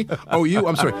 15D? Oh, you?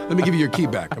 I'm sorry. Let me give you your key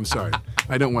back. I'm sorry.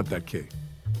 I don't want that key.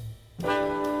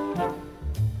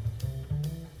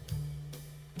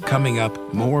 Coming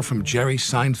up, more from Jerry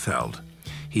Seinfeld.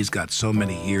 He's got so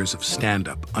many years of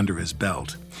stand-up under his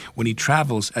belt. When he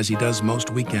travels, as he does most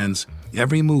weekends,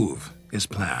 every move is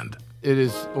planned. It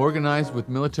is organized with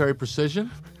military precision.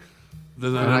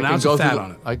 There's not an ounce of fat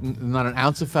on it. Not an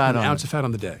ounce of fat on it. An ounce of fat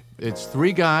on the day. It's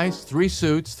 3 guys, 3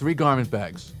 suits, 3 garment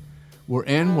bags. We're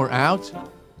in, we're out,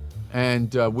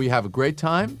 and we have a great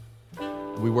time.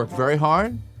 We work very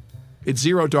hard. It's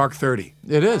 0 dark 30.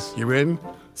 It is. You're in.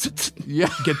 Yeah.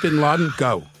 Get Bin Laden,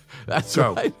 go. That's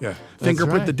go. right. Yeah.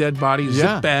 Fingerprint the dead body,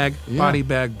 zip bag, body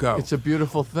bag, go. It's a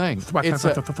beautiful thing.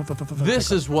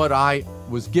 This is what I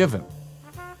was given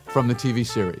from the TV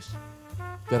series,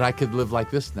 that I could live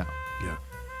like this now. Yeah.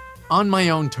 On my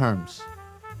own terms.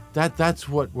 That's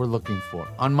what we're looking for.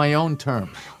 On my own terms.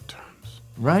 On my own terms.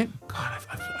 Right? God,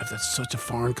 that's such a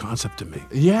foreign concept to me.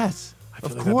 Yes.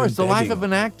 Of course. The life of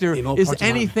an actor is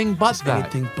anything but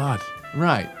that. Anything but.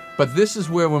 Right. But this is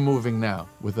where we're moving now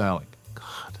with Alec.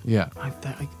 God. Yeah.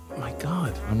 My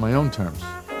God. On my own terms.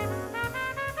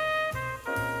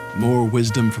 More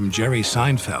wisdom from Jerry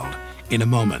Seinfeld in a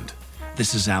moment.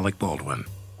 This is Alec Baldwin.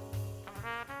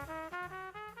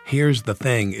 Here's the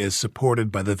Thing is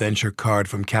supported by the Venture Card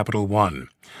from Capital One.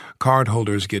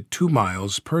 Cardholders get 2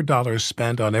 miles per dollar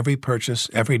spent on every purchase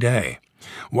every day.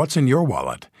 What's in your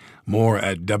wallet? More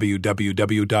at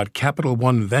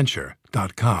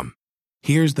www.CapitalOneVenture.com.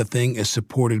 Here's the Thing is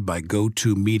supported by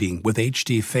GoToMeeting with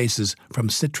HD Faces from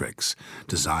Citrix,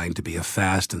 designed to be a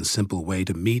fast and simple way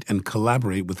to meet and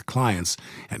collaborate with clients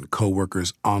and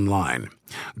coworkers online.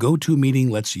 GoToMeeting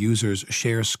lets users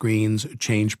share screens,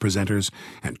 change presenters,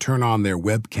 and turn on their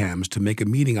webcams to make a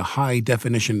meeting a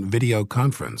high-definition video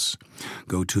conference.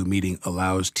 GoToMeeting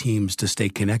allows teams to stay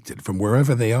connected from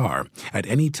wherever they are at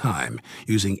any time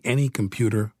using any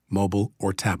computer, mobile,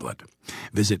 or tablet.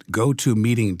 Visit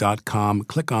GoToMeeting.com,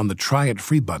 click on the Try It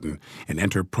Free button, and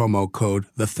enter promo code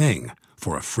THETHING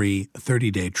for a free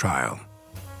 30-day trial.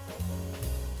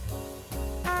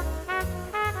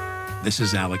 This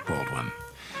is Alec Baldwin.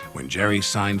 When Jerry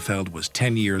Seinfeld was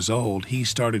 10 years old, he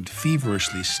started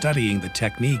feverishly studying the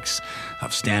techniques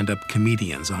of stand-up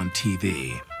comedians on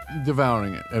TV.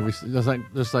 Devouring it,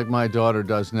 just like my daughter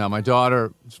does now. My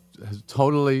daughter has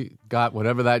totally got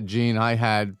whatever that gene I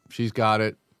had. She's got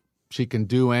it. She can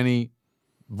do any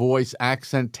voice,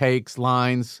 accent, takes,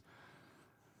 lines.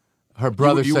 Her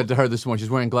brother said to her this morning,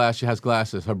 she's wearing glasses, she has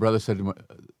glasses. Her brother said to me,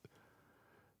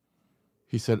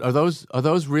 he said, are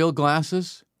those real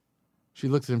glasses? She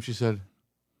looked at him, she said,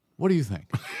 what do you think?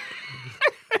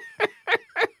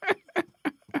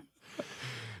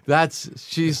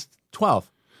 She's 12.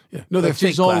 Yeah. No, they're fake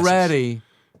she's glasses. Already.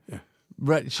 Yeah.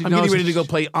 I'm getting ready to go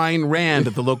play Ayn Rand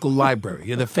at the local library.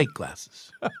 Yeah, they're fake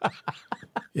glasses.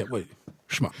 Yeah, wait.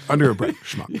 Schmuck. Under a break.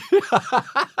 Schmuck.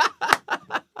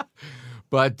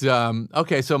 But,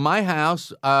 okay, so my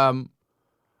house, I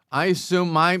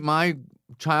assume my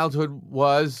childhood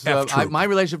was, my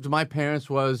relationship to my parents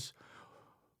was,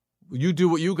 you do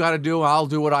what you got to do, I'll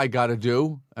do what I got to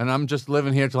do, and I'm just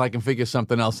living here till I can figure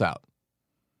something else out.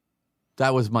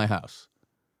 That was my house.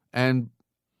 And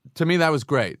to me, that was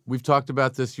great. We've talked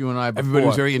about this, you and I, before. Everybody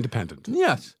was very independent.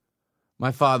 Yes.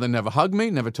 My father never hugged me,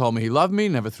 never told me he loved me,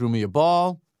 never threw me a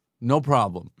ball. No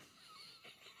problem.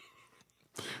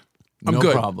 I'm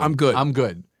good. I'm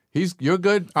good. You're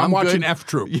good. I'm watching good. F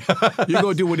Troop. You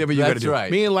go do whatever you got to do. Right.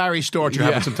 Me and Larry Storch are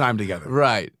having some time together.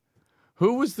 Right.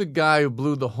 Who was the guy who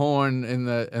blew the horn when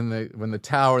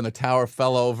the tower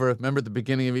fell over? Remember at the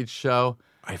beginning of each show?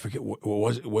 I forget. What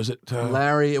was it? Was it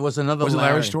Larry? It was another. Was Larry.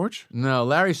 it Larry Storch? No,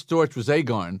 Larry Storch was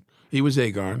Agarn. He was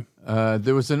Agarn.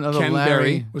 There was another Ken Larry.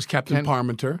 Berry was Captain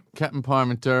Parmenter. Captain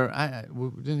Parmenter.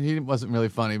 He wasn't really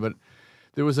funny, but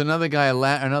there was another guy,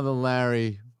 another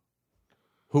Larry,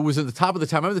 who was at the top of the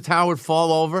tower. Remember the tower would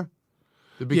fall over?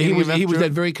 He was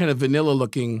that very kind of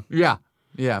vanilla-looking. Yeah,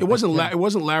 yeah. It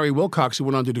wasn't Larry Wilcox who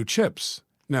went on to do Chips.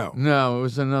 No, it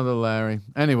was another Larry.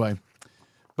 Anyway,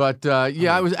 but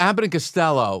I was Abbott and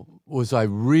Costello. I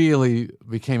really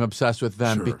became obsessed with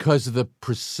them because of the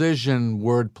precision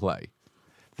wordplay.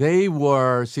 They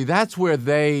were that's where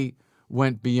they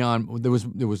went beyond. There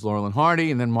was Laurel and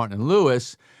Hardy, and then Martin and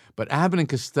Lewis, but Abbott and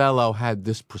Costello had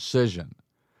this precision.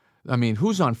 I mean,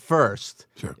 Who's on First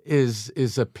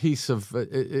is a piece of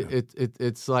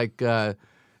it's like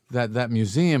that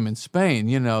museum in Spain.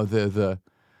 You know the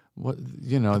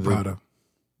Prado.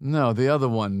 No, the other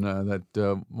one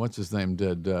that what's his name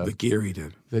did. The Geary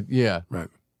did. Right.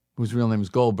 Whose real name is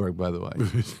Goldberg, by the way.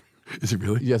 Is it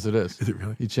really? Yes, it is. Is it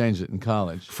really? He changed it in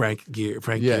college. Frank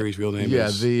Geary's real name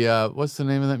is... Yeah, what's the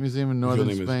name of that museum in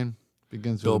northern Spain?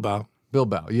 Begins Bilbao.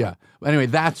 Bilbao, yeah. Anyway,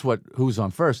 that's what Who's on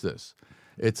First is.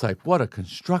 It's like, what a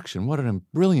construction. What a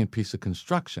brilliant piece of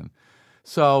construction.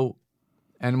 So,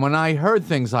 and when I heard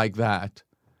things like that,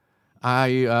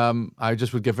 I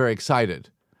just would get very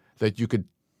excited that you could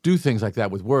do things like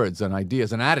that with words and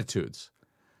ideas and attitudes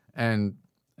and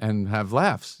have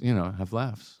laughs, have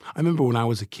laughs. I remember when I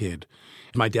was a kid,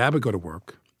 my dad would go to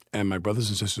work, and my brothers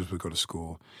and sisters would go to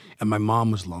school, and my mom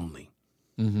was lonely.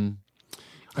 Mm-hmm.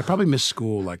 I probably missed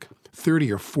school like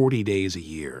 30 or 40 days a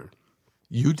year.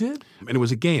 You did? And it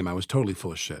was a game. I was totally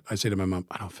full of shit. I'd say to my mom,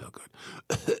 I don't feel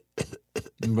good.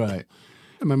 Right.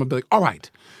 And my mom would be like, all right,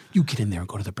 you get in there and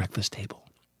go to the breakfast table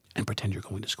and pretend you're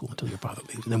going to school until your father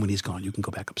leaves. And then when he's gone, you can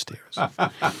go back upstairs.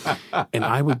 And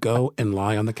I would go and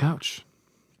lie on the couch.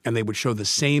 And they would show the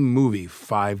same movie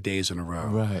 5 days in a row.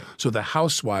 Right. So the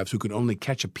housewives who could only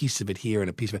catch a piece of it here and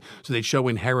a piece of it, so they'd show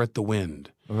Inherit the Wind.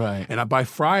 Right. And by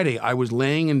Friday, I was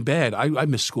laying in bed. I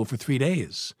missed school for 3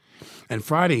 days. And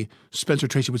Friday, Spencer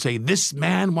Tracy would say, this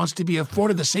man wants to be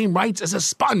afforded the same rights as a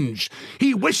sponge.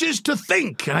 He wishes to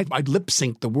think. And I'd lip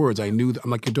sync the words. I knew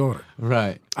I'm like your daughter.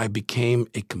 Right. I became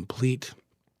a complete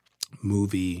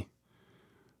movie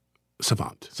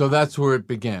savant. So that's where it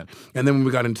began. And then when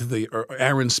we got into the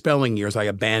Aaron Spelling years, I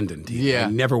abandoned TV. Yeah.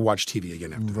 I never watched TV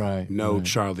again after that. Right. No right.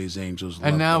 Charlie's Angels.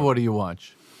 And now what do you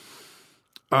watch?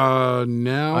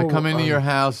 Now I come into your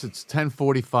house. It's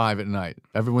 10:45 at night.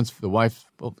 The wife,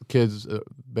 the kids,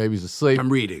 baby's asleep. I'm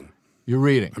reading. You're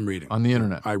reading. I'm reading on the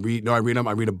internet. I read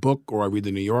a book or I read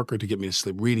the New Yorker to get me to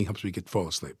sleep. Reading helps me fall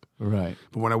asleep. Right.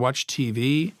 But when I watch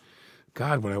TV,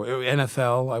 God,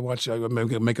 NFL,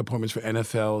 I make appointments for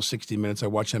NFL, 60 Minutes. I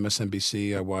watch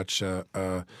MSNBC. I watch.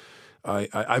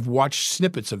 I've watched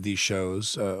snippets of these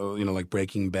shows, like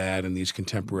Breaking Bad and these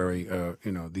contemporary,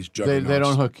 these juggernauts. They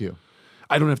don't hook you.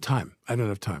 I don't have time. I don't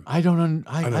have time. I don't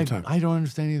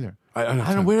understand either. I don't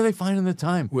know. Where are they finding the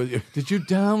time? Did you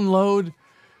download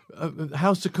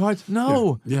House of Cards?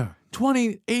 No. Yeah.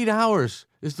 28 hours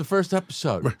is the first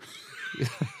episode.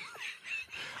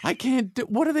 I can't.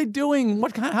 What are they doing?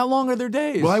 How long are their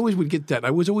days? Well, I always would get that.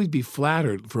 I would always be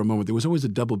flattered for a moment. There was always a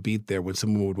double beat there when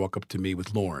someone would walk up to me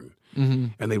with Lorne. Mm-hmm.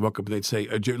 And they'd walk up and they'd say,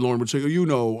 Lorne would say,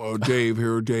 Dave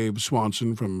here, Dave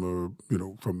Swanson from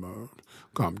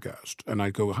Comcast. And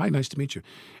I'd go, hi, nice to meet you.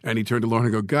 And he turned to Lorne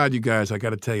and go, God, you guys, I got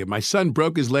to tell you, my son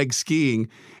broke his leg skiing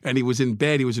and he was in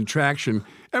bed, he was in traction.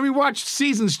 And we watched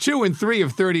seasons 2 and 3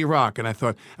 of 30 Rock. And I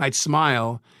thought, I'd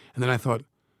smile. And then I thought,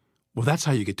 well, that's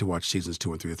how you get to watch seasons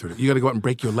 2 and 3 of 30. You got to go out and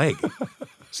break your leg.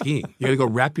 Skiing. You got to go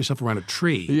wrap yourself around a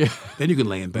tree. Yeah. Then you can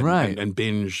lay in bed and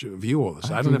binge view all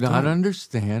this. I do not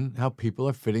understand how people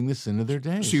are fitting this into their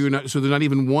days. So there's not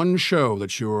even one show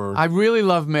that you're... I really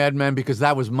love Mad Men because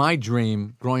that was my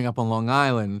dream growing up on Long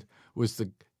Island, was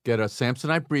to get a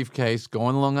Samsonite briefcase, go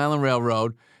on the Long Island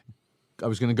Railroad. I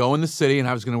was going to go in the city and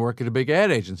I was going to work at a big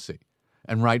ad agency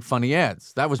and write funny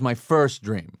ads. That was my first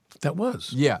dream. That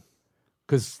was? Yeah.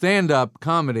 Because stand-up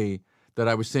comedy that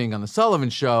I was seeing on the Sullivan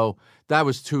Show, that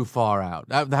was too far out.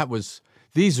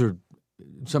 These are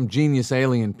some genius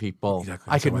alien people.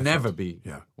 Exactly. I could never be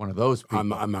one of those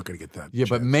people. I'm not going to get that. Yeah, chance.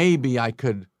 But maybe I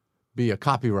could be a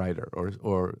copywriter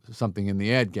or something in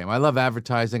the ad game. I love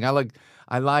advertising. I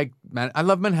love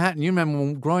Manhattan. You remember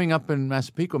when growing up in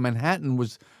Massapequa, Manhattan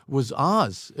was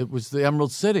Oz. It was the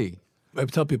Emerald City. I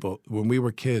tell people when we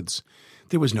were kids,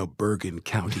 there was no Bergen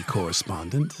County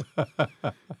correspondent.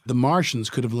 The Martians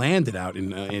could have landed out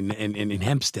in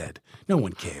Hempstead. No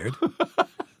one cared.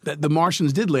 The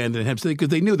Martians did land in Hempstead because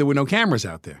they knew there were no cameras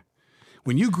out there.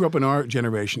 When you grew up in our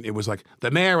generation, it was like the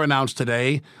mayor announced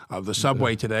today of the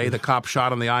subway today, the cop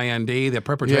shot on the IND, the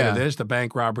perpetrator this, the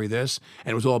bank robbery this,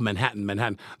 and it was all Manhattan.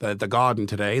 The Garden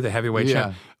today, the heavyweight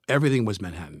champ. Everything was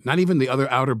Manhattan, not even the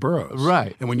other outer boroughs.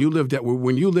 Right. And when you lived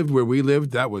where we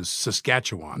lived, that was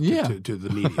Saskatchewan to the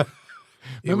media.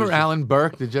 Remember Alan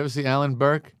Burke? Did you ever see Alan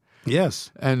Burke? Yes.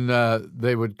 And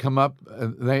they would come up.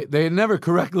 They had never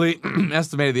correctly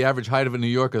estimated the average height of a New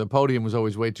Yorker. The podium was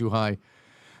always way too high.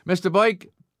 Mr. Burke,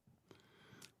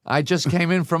 I just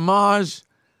came in from Mars.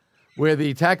 We're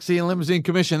the taxi and limousine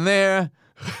commission there.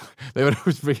 They would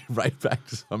always bring it right back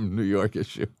to some New York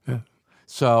issue. Yeah.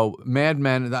 So Mad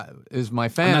Men, that is my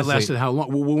fantasy. And that lasted how long?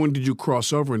 When did you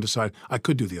cross over and decide I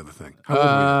could do the other thing? How old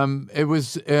were you? It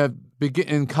was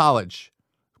in college,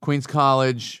 Queens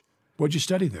College. What'd you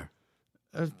study there?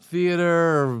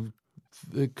 Theater,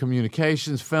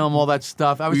 communications, film, all that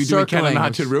stuff. I was were you circling. Doing Ken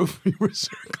and Roof? You were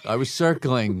circling. I was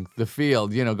circling the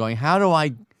field, going,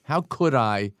 how could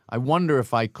I wonder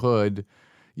if I could,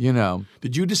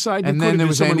 Did you decide? And then there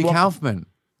was Andy Kaufman.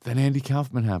 Then Andy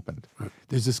Kaufman happened. Right.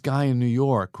 There's this guy in New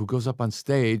York who goes up on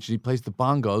stage, he plays the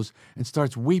bongos and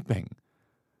starts weeping.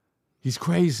 He's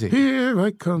crazy. Here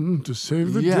I come to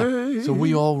save the day. So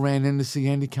we all ran in to see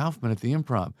Andy Kaufman at the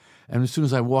Improv. And as soon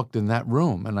as I walked in that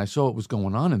room and I saw what was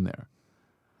going on in there.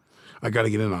 I got to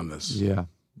get in on this. Yeah.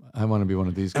 I want to be one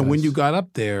of these guys. And when you got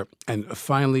up there and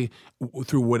finally,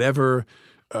 through whatever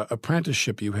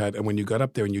apprenticeship you had, and when you got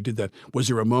up there and you did that, was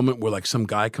there a moment where like some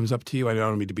guy comes up to you? I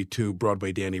don't mean to be too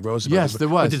Broadway Danny Roosevelt. Yes, there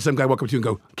was. But did some guy walk up to you and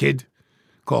go, kid,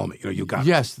 call me? You got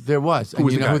Yes, there was. Who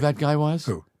was you the know guy? who that guy was?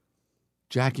 Who?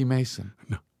 Jackie Mason.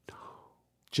 No.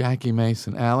 Jackie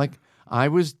Mason. Alec, I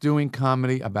was doing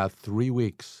comedy about 3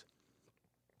 weeks.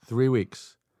 3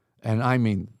 weeks. And I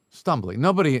mean, stumbling.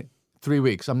 3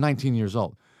 weeks. I'm 19 years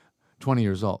old, 20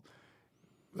 years old.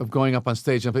 Of going up on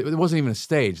stage. It wasn't even a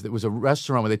stage. It was a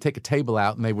restaurant where they take a table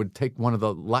out and they would take one of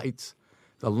the lights,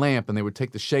 the lamp, and they would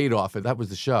take the shade off it. That was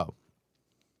the show.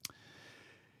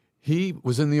 He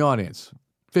was in the audience,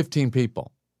 15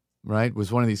 people, right? It was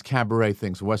one of these cabaret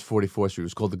things, West 44th Street. It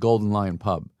was called the Golden Lion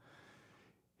Pub.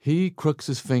 He crooks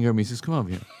his finger at me. He says, come over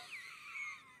here.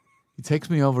 He takes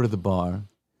me over to the bar.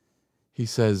 He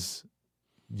says,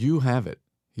 you have it.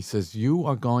 He says, you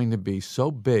are going to be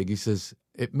so big. He says,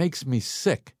 it makes me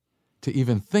sick to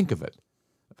even think of it,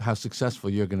 of how successful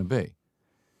you're going to be.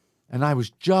 And I was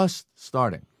just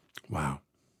starting. Wow.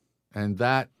 And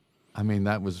that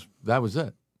was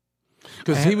it.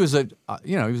 Because he was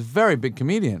he was a very big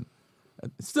comedian.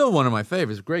 Still one of my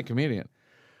favorites, a great comedian.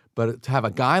 But to have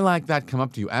a guy like that come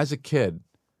up to you as a kid.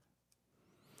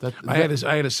 I had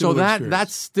a similar experience.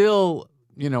 That's still,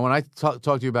 when I talk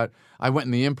to you about, I went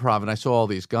in the Improv and I saw all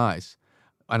these guys.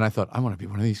 And I thought, I want to be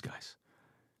one of these guys.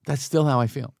 That's still how I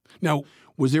feel. Now,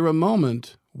 was there a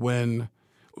moment when,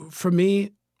 for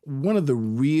me, one of the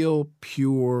real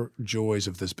pure joys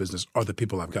of this business are the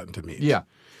people I've gotten to meet. Yeah.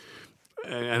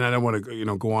 And I don't want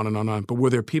to, go on and on and on. But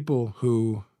were there people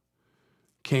who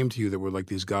came to you that were like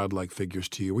these godlike figures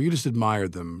to you, where you just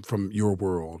admired them from your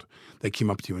world? They came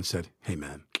up to you and said, hey,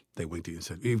 man. They winked at you and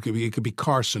said, it could be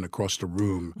Carson across the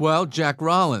room. Well, Jack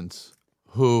Rollins,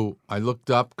 who I looked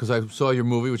up because I saw your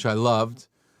movie, which I loved,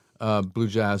 Blue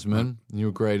Jasmine. And you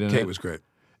were great in it. Kate was great.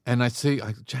 And I see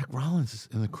Jack Rollins is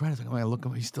in the credits. I look at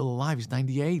him, he's still alive. He's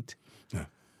 98. Yeah.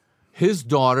 His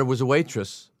daughter was a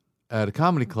waitress at a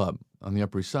comedy club on the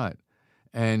Upper East Side.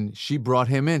 And she brought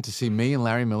him in to see me and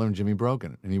Larry Miller and Jimmy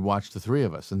Brogan. And he watched the three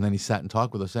of us. And then he sat and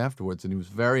talked with us afterwards. And he was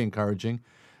very encouraging,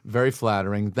 very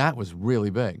flattering. That was really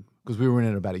big because we were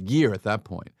in it about a year at that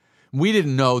point. We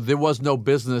didn't know there was no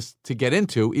business to get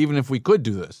into, even if we could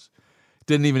do this. It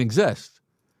didn't even exist.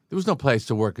 There was no place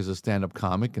to work as a stand-up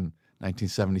comic in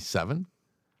 1977.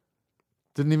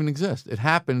 Didn't even exist. It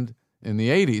happened in the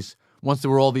 80s. Once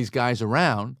there were all these guys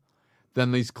around,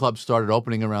 then these clubs started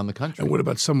opening around the country. And what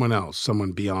about someone else,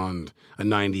 someone beyond a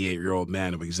 98-year-old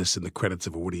man who exists in the credits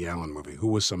of a Woody Allen movie? Who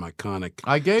was some iconic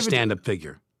stand-up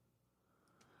figure?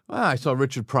 Well, I saw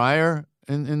Richard Pryor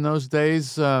in those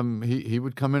days. He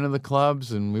would come into the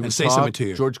clubs and we would say talk. something to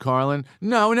you. George Carlin.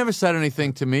 No, he never said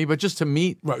anything to me, but just to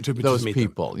meet those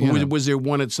people. Was there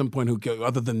one at some point who,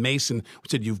 other than Mason, who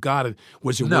said, you've got it?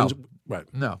 Was there no. one? Right.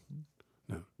 No.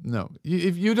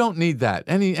 You don't need that.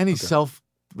 Any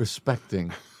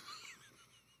self-respecting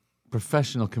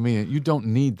professional comedian, you don't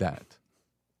need that.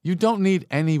 You don't need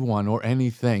anyone or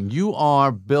anything. You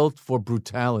are built for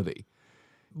brutality.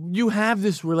 You have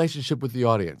this relationship with the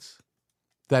audience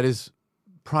that is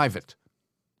private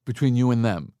between you and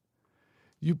them.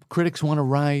 You critics want to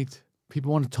write.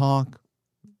 People want to talk.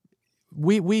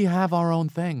 We have our own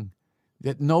thing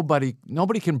that nobody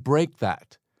can break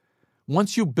that.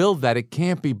 Once you build that, it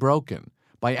can't be broken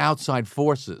by outside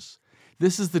forces.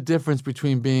 This is the difference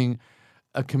between being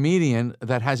a comedian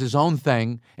that has his own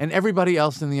thing and everybody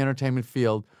else in the entertainment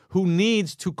field who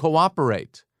needs to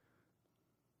cooperate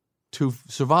to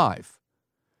survive.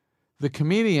 The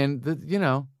comedian,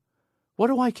 what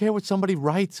do I care what somebody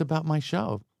writes about my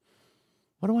show?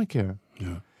 What do I care?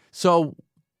 Yeah. So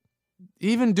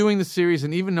even doing the series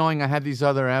and even knowing I had these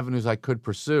other avenues I could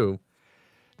pursue,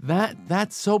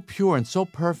 that's so pure and so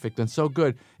perfect and so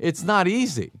good. It's not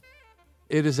easy.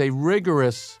 It is a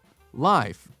rigorous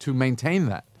life to maintain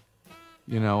that.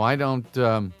 I don't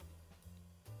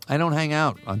hang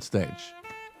out on stage.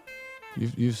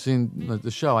 You've seen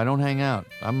the show. I don't hang out.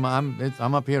 I'm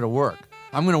up here to work.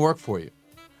 I'm going to work for you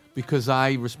because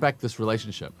I respect this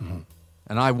relationship,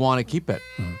 and I want to keep it.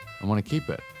 I want to keep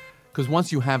it because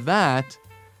once you have that,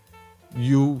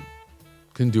 you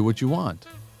can do what you want.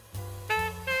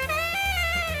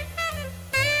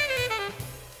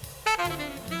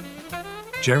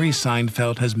 Jerry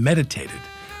Seinfeld has meditated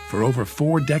for over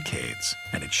 4 decades,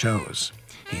 and it shows.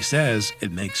 He says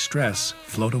it makes stress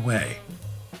float away.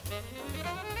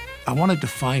 I wanted to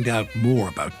find out more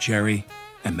about Jerry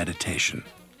and meditation,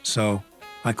 so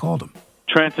I called him.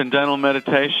 Transcendental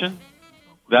meditation,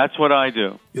 that's what I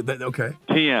do. Okay.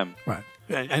 TM. Right.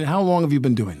 And how long have you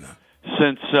been doing that?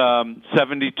 Since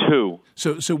 72.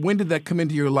 So when did that come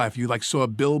into your life? You saw a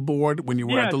billboard when you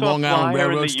were at the Long Island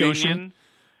Railroad Station? Union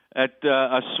at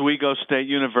Oswego State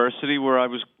University where I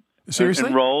was Seriously?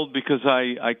 enrolled because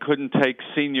I couldn't take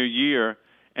senior year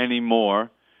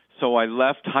anymore. So I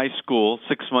left high school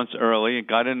 6 months early and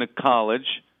got into college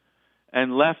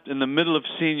and left in the middle of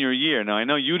senior year. Now, I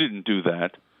know you didn't do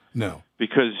that. No.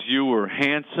 Because you were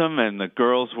handsome and the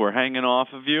girls were hanging off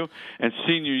of you, and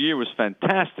senior year was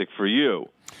fantastic for you.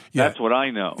 Yeah. That's what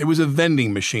I know. It was a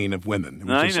vending machine of women. It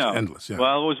was just endless. Yeah.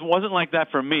 Well, it wasn't like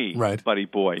that for me, right, buddy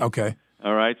boy. Okay.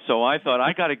 All right, so I thought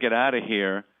I got to get out of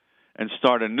here and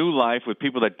start a new life with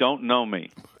people that don't know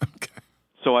me. Okay.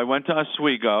 So I went to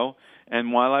Oswego,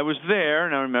 and while I was there,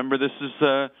 and I remember this is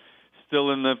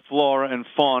still in the flora and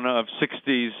fauna of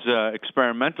 60s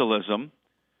experimentalism,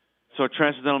 so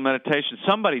transcendental meditation,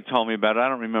 somebody told me about it, I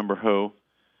don't remember who,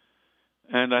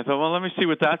 and I thought, well, let me see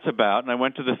what that's about, and I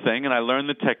went to the thing, and I learned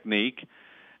the technique.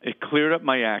 It cleared up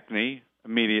my acne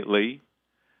immediately.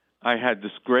 I had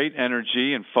this great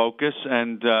energy and focus,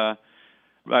 and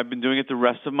I've been doing it the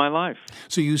rest of my life.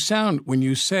 So you sound, when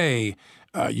you say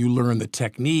you learned the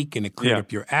technique and it cleared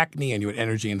up your acne and you had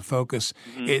energy and focus,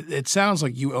 it sounds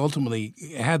like you ultimately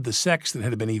had the sex that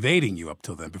had been evading you up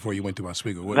till then before you went to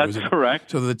Oswego. That's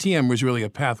correct. So the TM was really a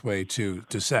pathway to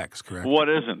sex, correct? What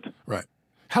isn't? Right.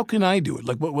 How can I do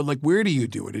it? Where do you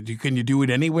do it? Can you do it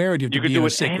anywhere, or do you have to be in a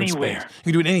sacred space? You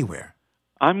can do it anywhere.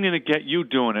 I'm going to get you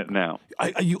doing it now.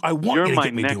 I want You're you to my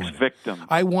get me next doing victim. it.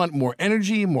 I want more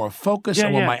energy, more focus.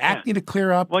 I want my acne to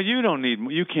clear up. Well,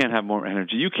 you can't have more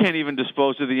energy. You can't even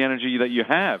dispose of the energy that you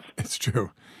have. It's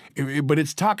true. But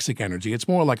it's toxic energy. It's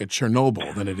more like a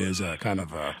Chernobyl than it is a kind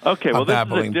of a Okay, well,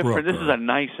 babbling this is a different. brook. This is a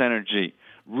nice energy.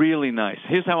 really nice.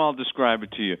 Here's how I'll describe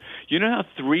it to you. You know how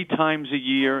 3 times a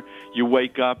year you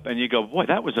wake up and you go, boy,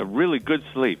 that was a really good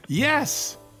sleep?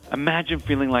 Yes. Imagine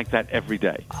feeling like that every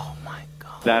day. Oh, my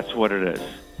God. That's what it is.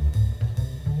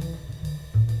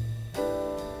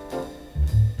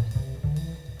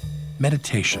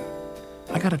 Meditation.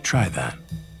 I gotta try that.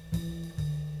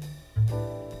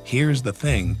 Here's the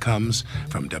Thing comes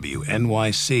from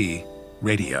WNYC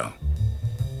Radio.